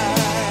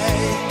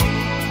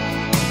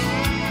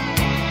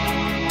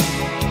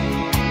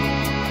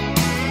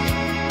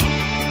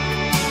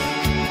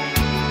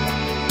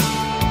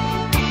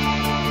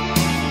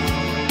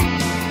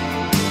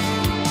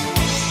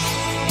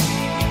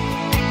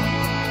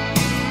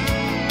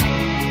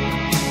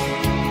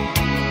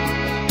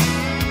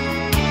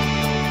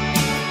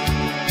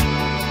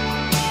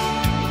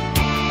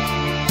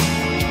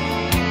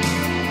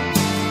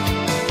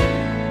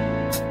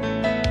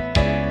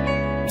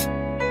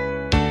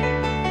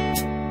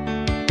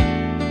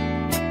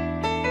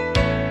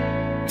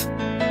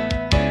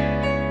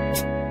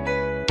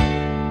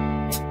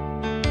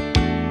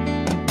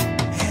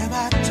 Have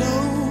I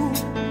told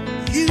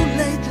you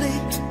lately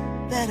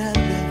that I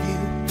love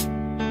you?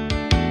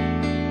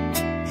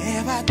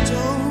 Have I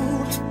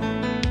told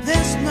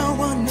there's no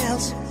one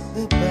else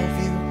above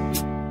you?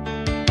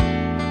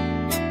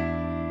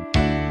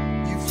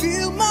 You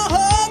fill my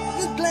heart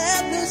with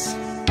gladness,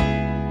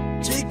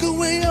 take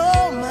away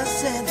all my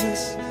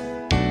sadness,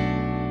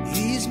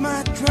 ease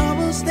my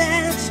troubles,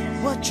 that's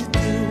what you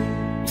do.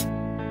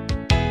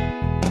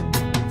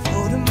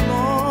 For the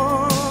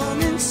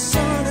morning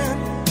sun and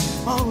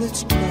all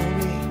its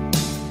glory,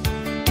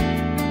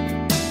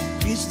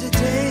 reach the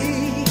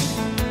day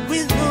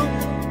with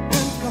hope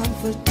and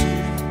comfort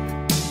too.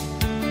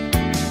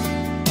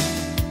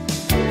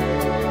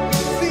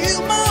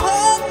 Fill my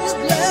heart with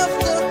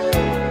laughter,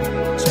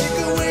 take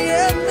away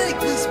and make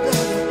this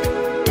better,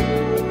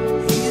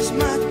 ease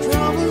my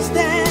troubles,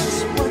 that's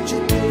what you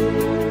do.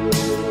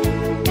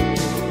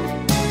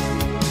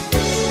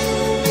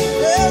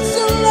 There's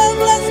a love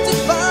left to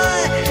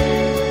find,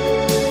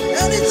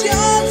 and it's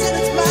yours and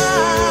it's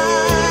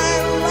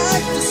mine,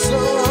 like the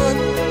sun.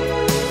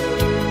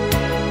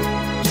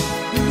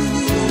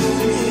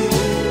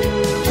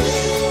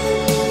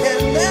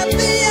 And at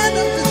the end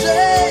of the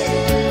day,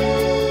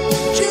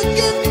 you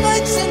give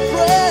thanks and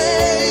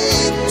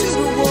praise to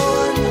the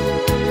one,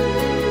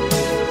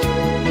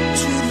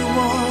 to the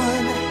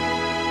one.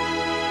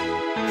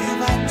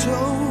 Have I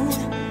told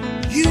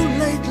you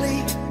lately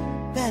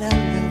that I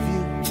love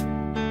you?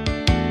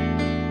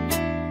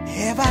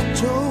 Have I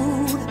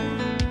told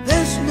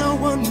there's no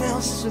one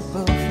else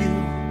above you?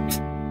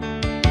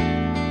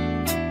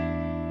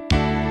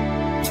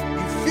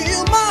 You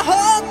fill my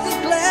heart with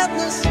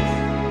gladness,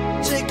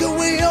 take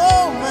away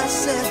all my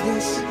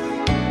sadness,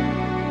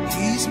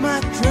 ease my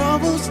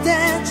troubles,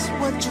 that's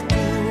what you do.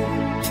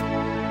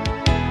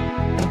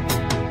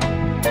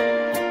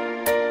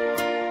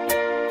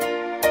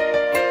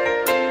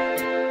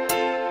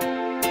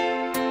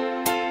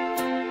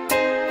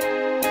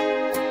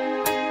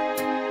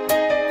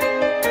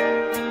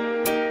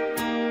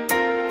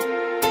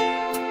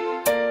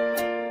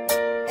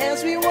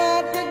 As we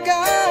walk the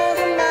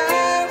garden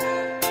mile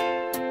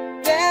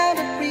down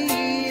the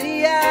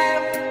pretty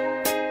aisle,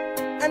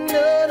 I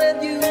know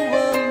that you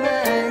are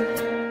mine,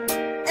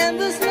 and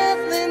there's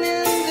nothing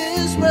in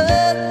this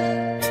world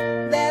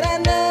that I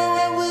know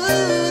I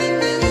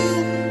wouldn't do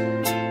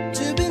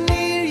to be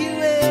near you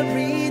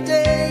every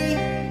day,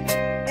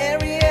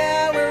 every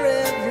hour,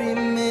 every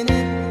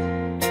minute.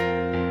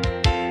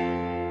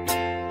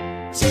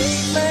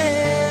 Take my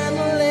hand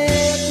and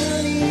let me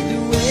lead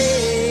the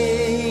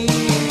way.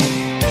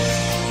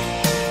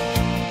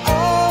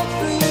 All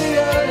through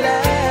your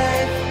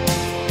life,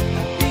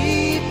 I'll be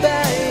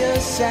by your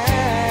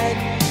side.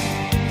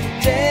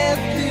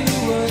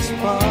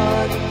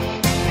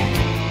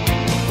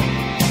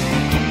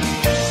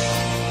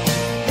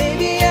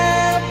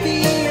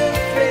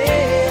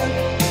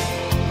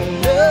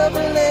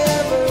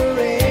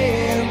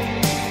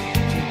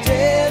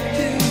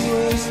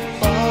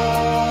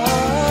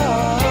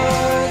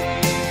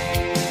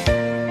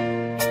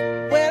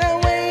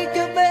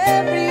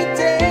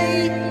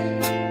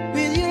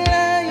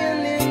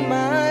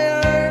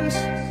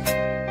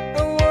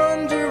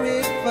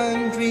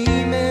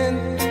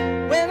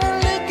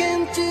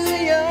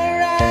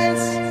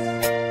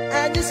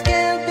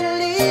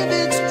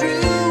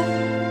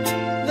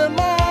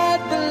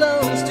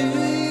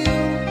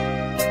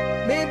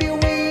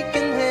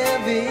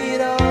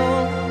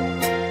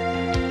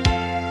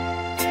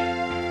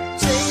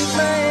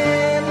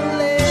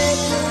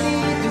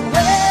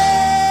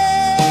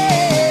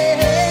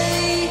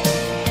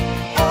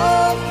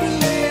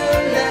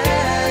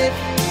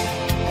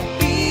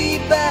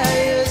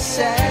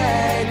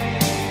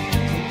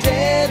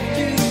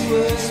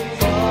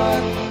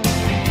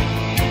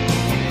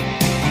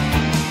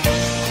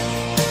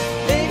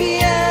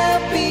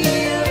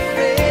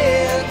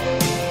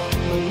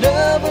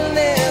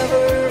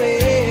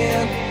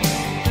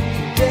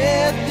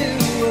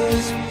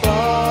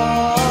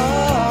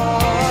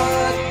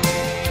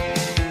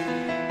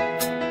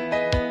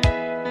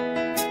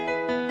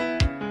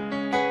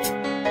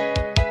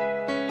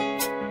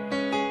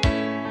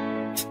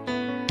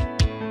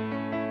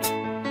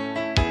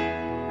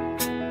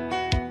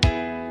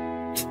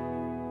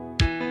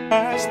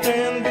 I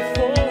stand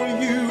before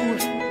you,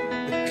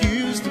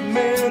 accused of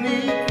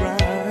many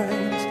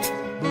crimes,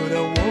 but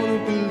I wanna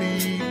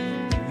believe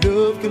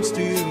love can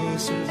still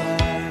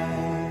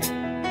survive.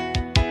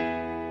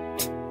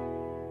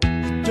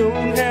 You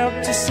don't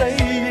have to say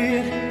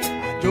it,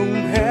 I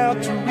don't have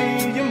to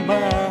read your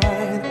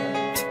mind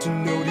to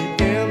know the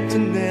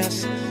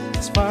emptiness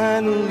is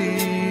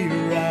finally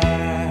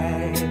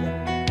arrived.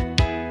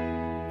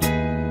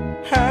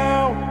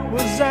 How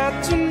was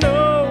I to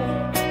know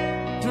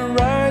the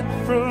right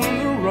from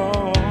the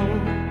wrong?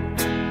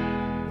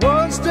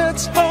 Words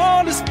that's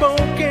hardly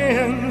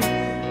spoken,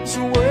 so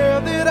where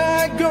did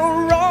I go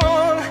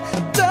wrong?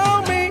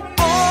 Tell me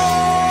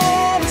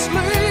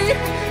honestly,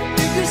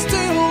 if you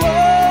still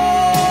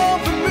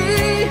love me,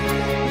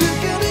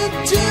 looking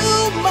into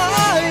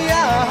my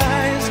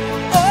eyes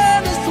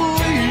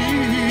honestly.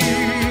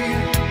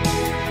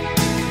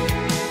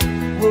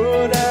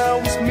 What I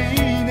was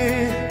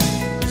meaning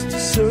was to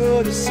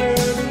sort a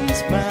certain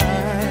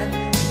smile.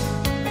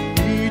 I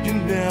need you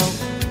now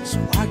so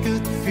I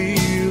could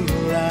feel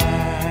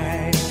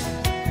alive.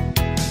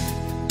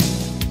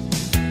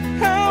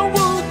 How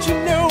would you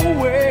know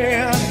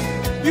when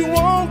you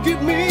won't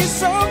give me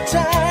some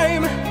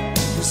time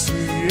to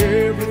see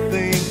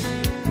everything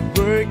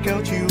work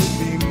out? You'll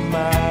be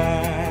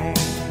mine.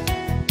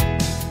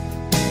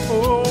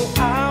 Oh,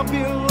 I'll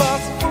be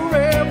lost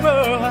forever,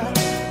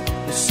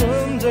 but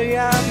someday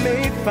I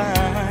may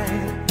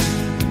find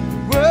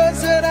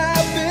words that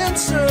I've been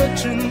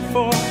searching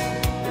for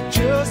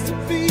just a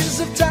piece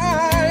of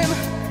time.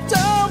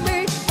 Tell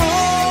me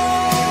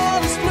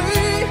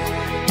honestly,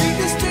 if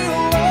you still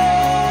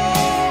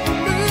love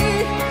me,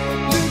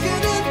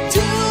 looking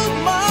into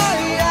my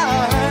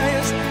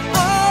eyes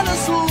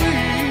honestly.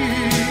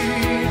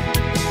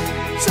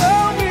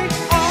 Tell me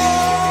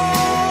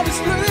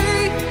honestly,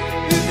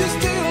 if you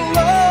still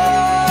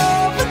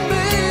love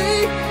me,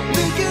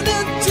 looking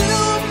into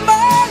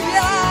my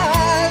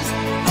eyes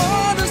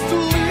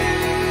honestly.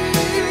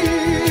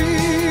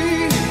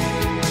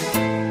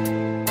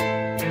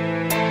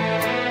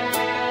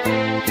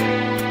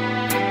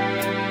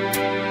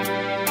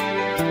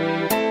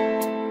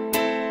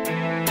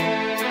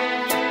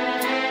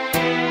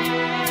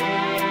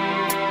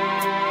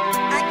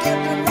 I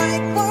kept the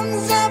right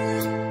ones up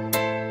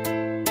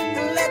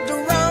and let the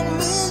wrong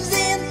moves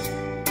in,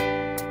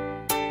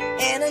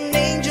 and an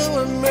angel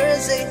of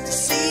mercy to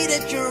see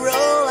that you're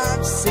all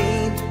I've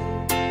seen.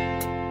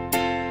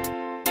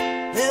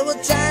 There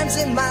were times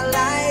in my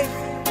life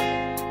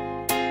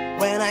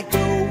when I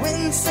go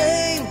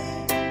insane,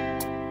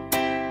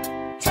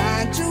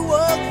 trying to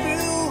walk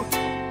through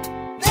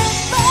the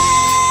pain.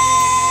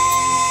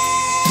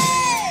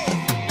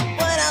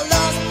 When I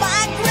lost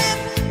my grip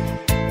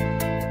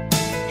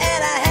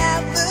and I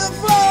have the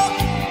floor,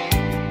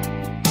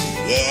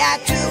 yeah, I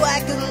knew I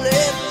could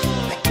live,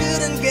 I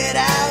couldn't get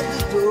out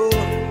the door.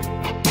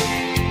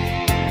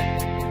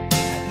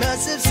 I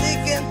must have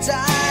sick and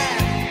tired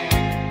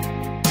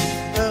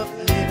of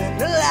living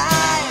the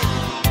life,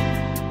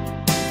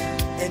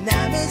 and I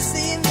must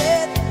seem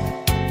that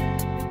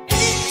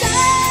each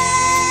time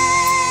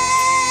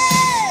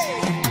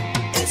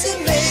it's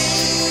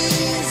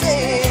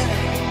amazing.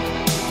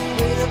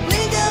 With a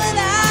blink of an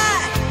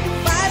eye, you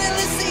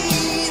finally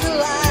see the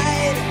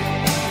light.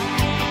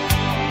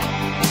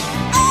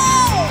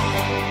 Oh,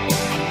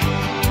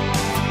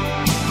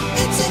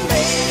 it's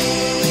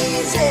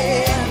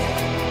amazing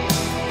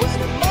when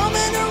the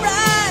moment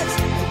arrives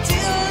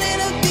until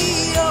it'll be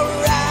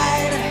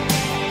alright.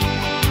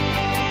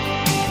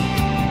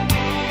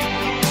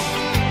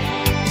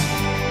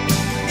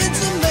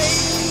 It's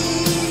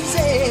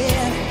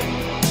amazing,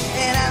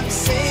 and I'm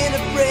saying a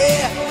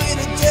prayer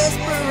with a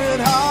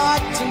desperate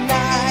heart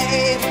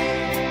tonight.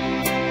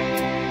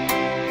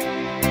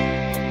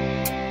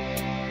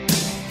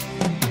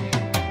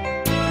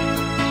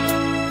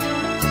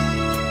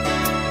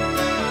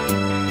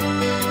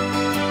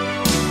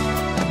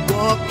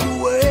 Walk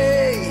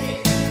away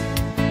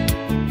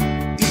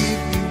if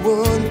you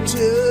want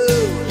to.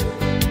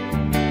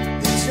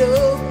 It's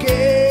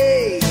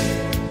okay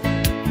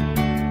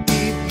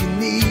if you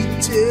need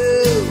to.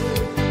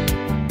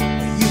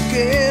 You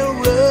can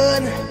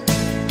run,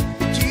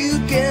 but you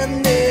can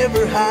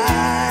never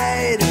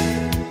hide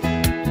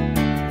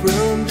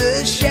from the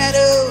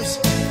shadows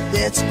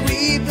that's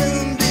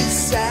creeping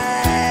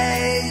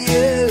beside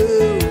you.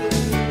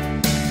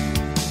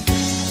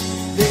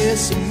 There's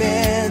some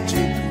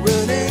magic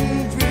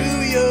running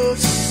through your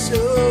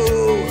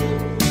soul,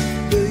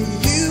 but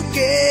you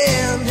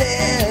can't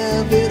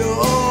have it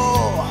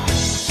all.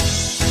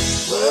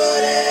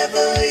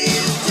 Whatever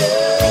you do,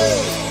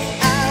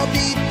 I'll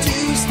be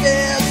 2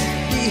 steps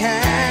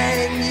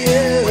behind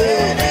you.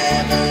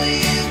 Wherever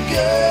you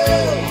go,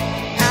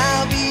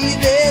 I'll be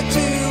there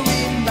to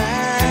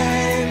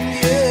remind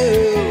you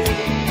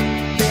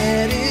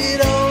that it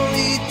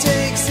only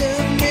takes a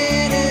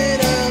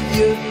minute of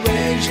your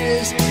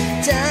precious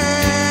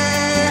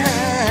time.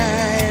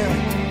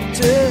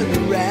 Turn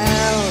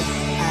around,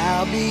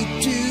 I'll be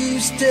 2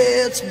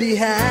 steps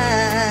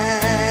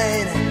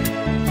behind.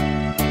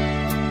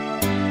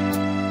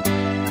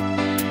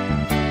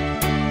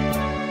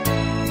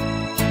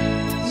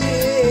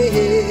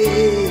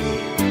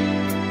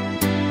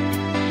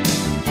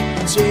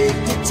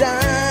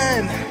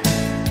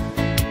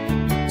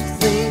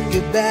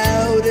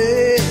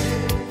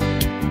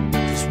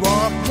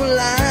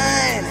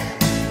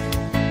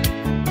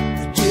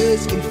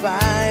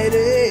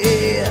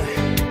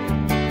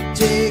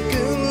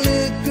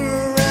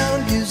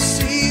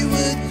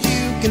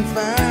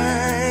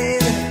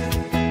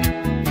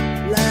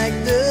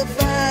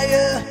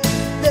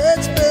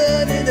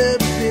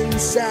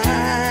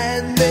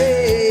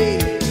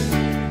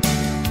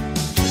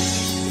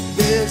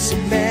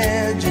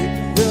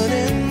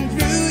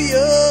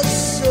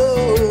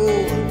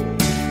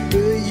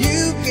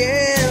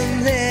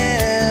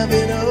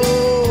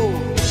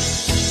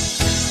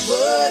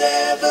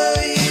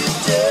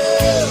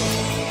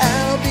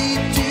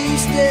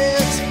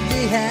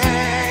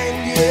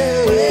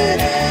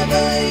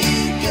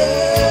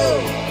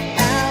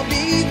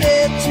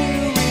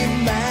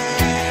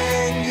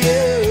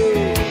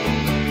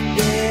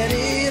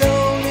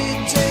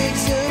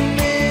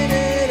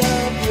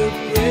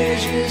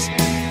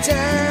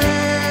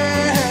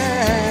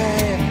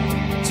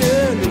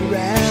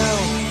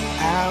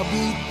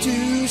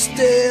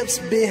 steps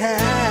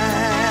behind.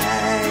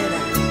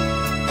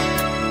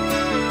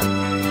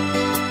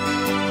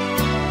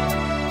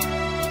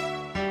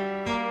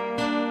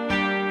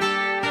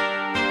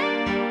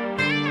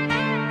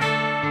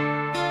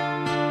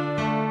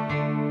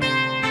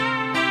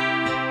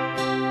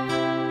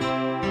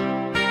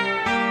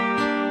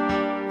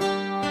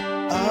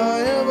 I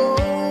have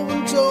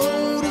often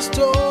told a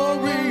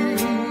story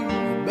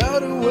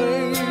about a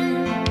way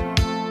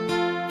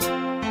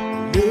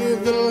live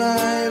the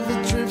life of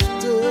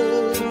drifter,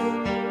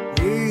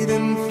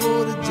 waiting for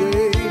the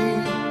day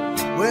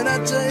when I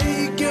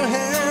take your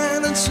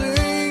hand and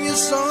sing your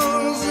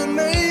songs, and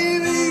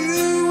maybe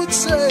you would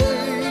say,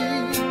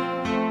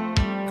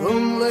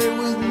 come lay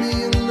with me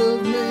and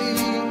love me,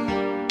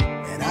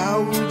 and I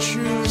would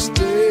surely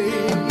stay.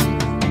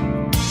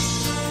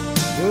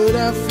 But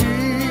I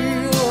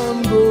feel I'm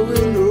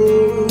growing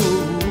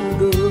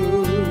older,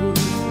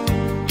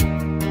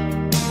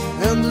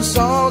 and the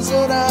songs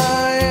that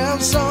I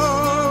have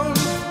sung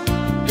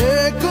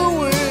echo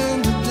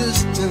in the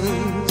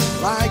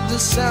distance like the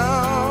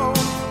sound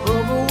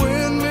of a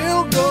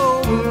windmill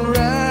going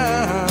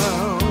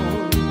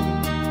round.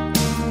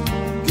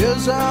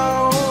 Guess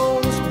I'll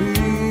always be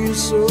a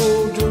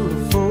soldier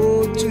of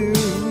fortune.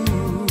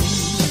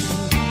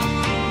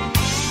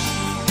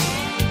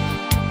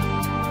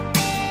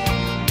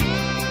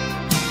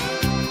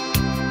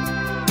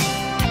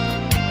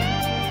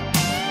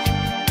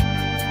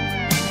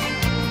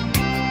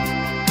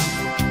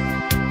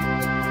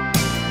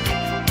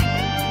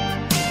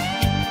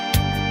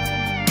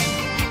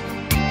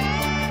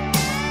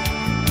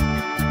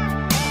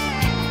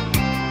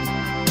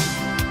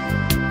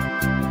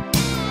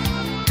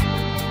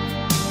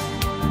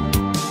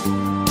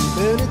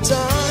 Many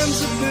times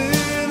I've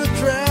been a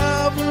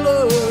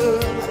traveler,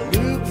 I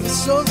look for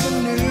something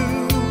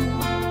new.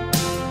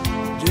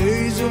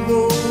 Days of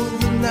old,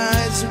 the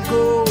nights are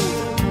cold,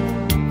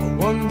 I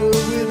wonder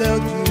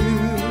without you.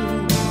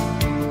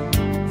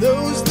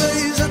 Those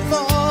days I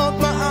thought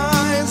my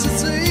eyes had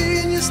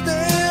seen you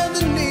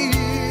standing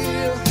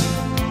near.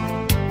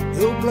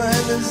 Though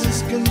blindness is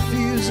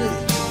confusing,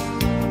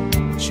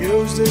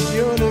 shows that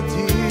you're not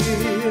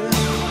here.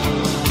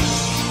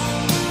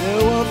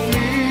 Now I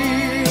feel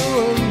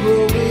I'm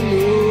growing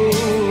older,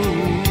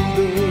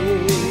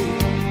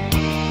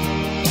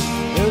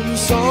 and the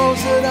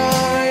songs that I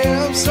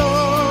have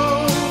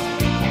sung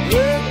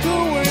echo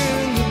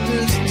in the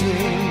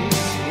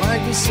distance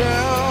like the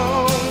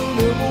sound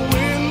of a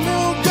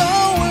windmill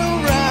going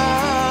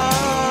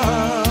round.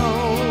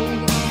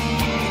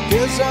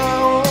 Guess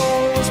I'll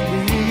always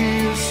be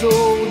a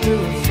soldier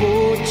of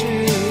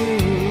fortune.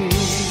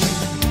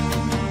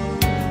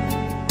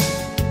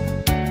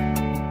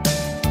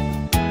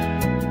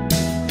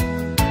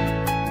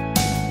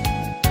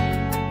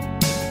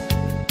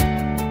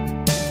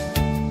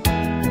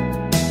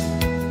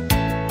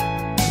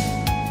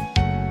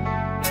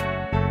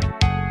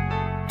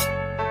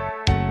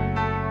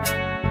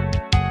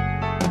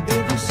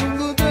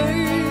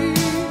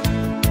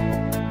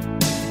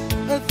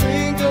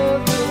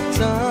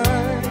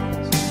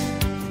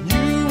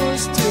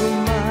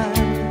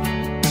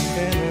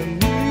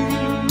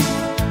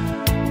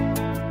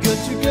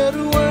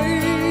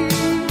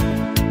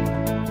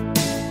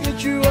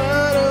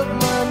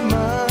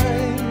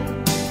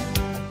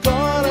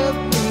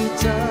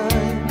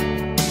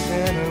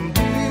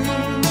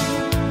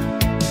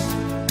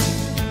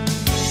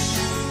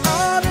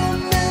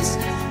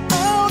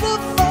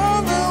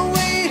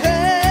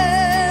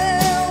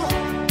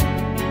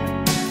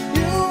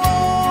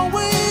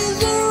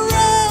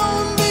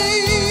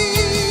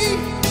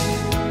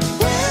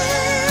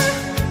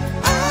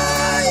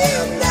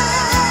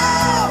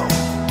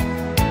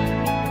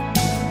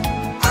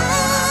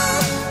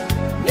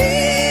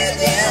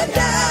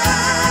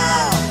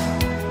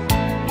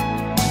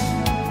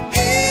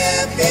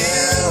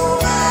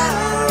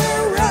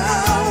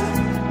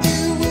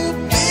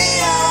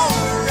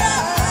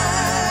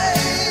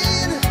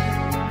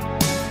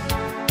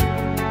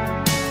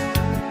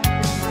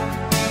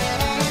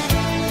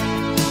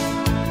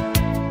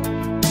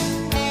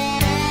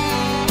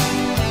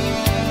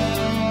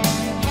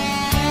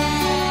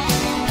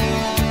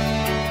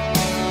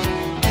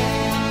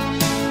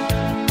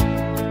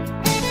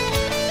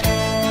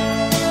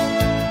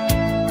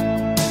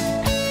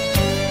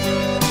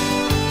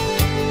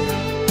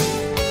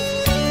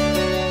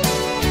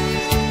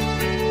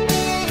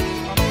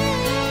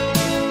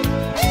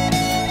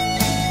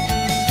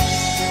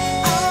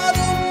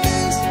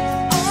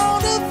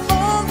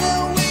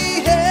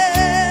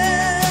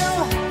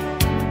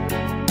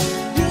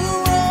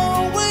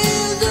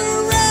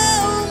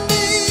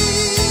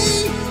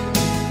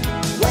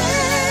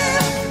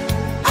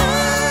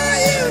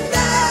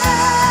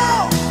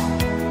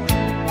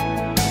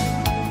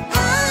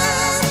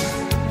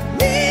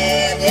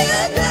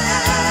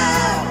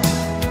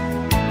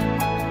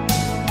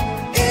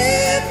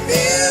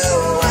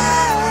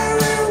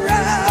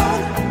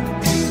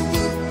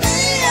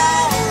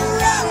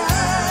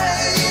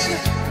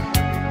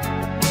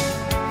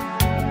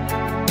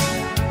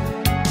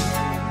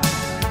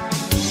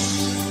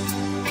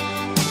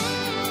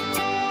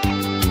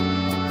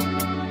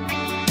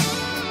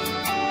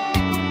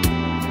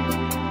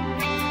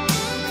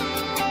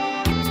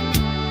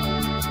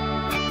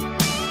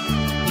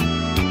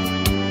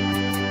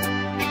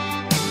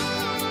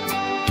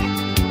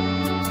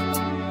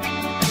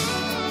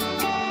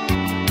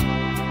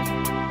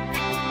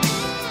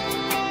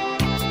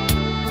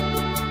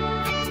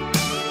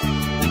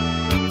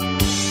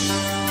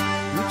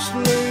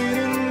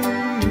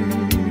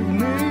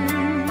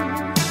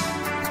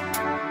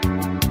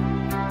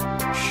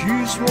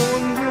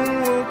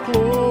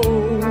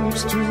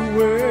 used to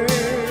wear.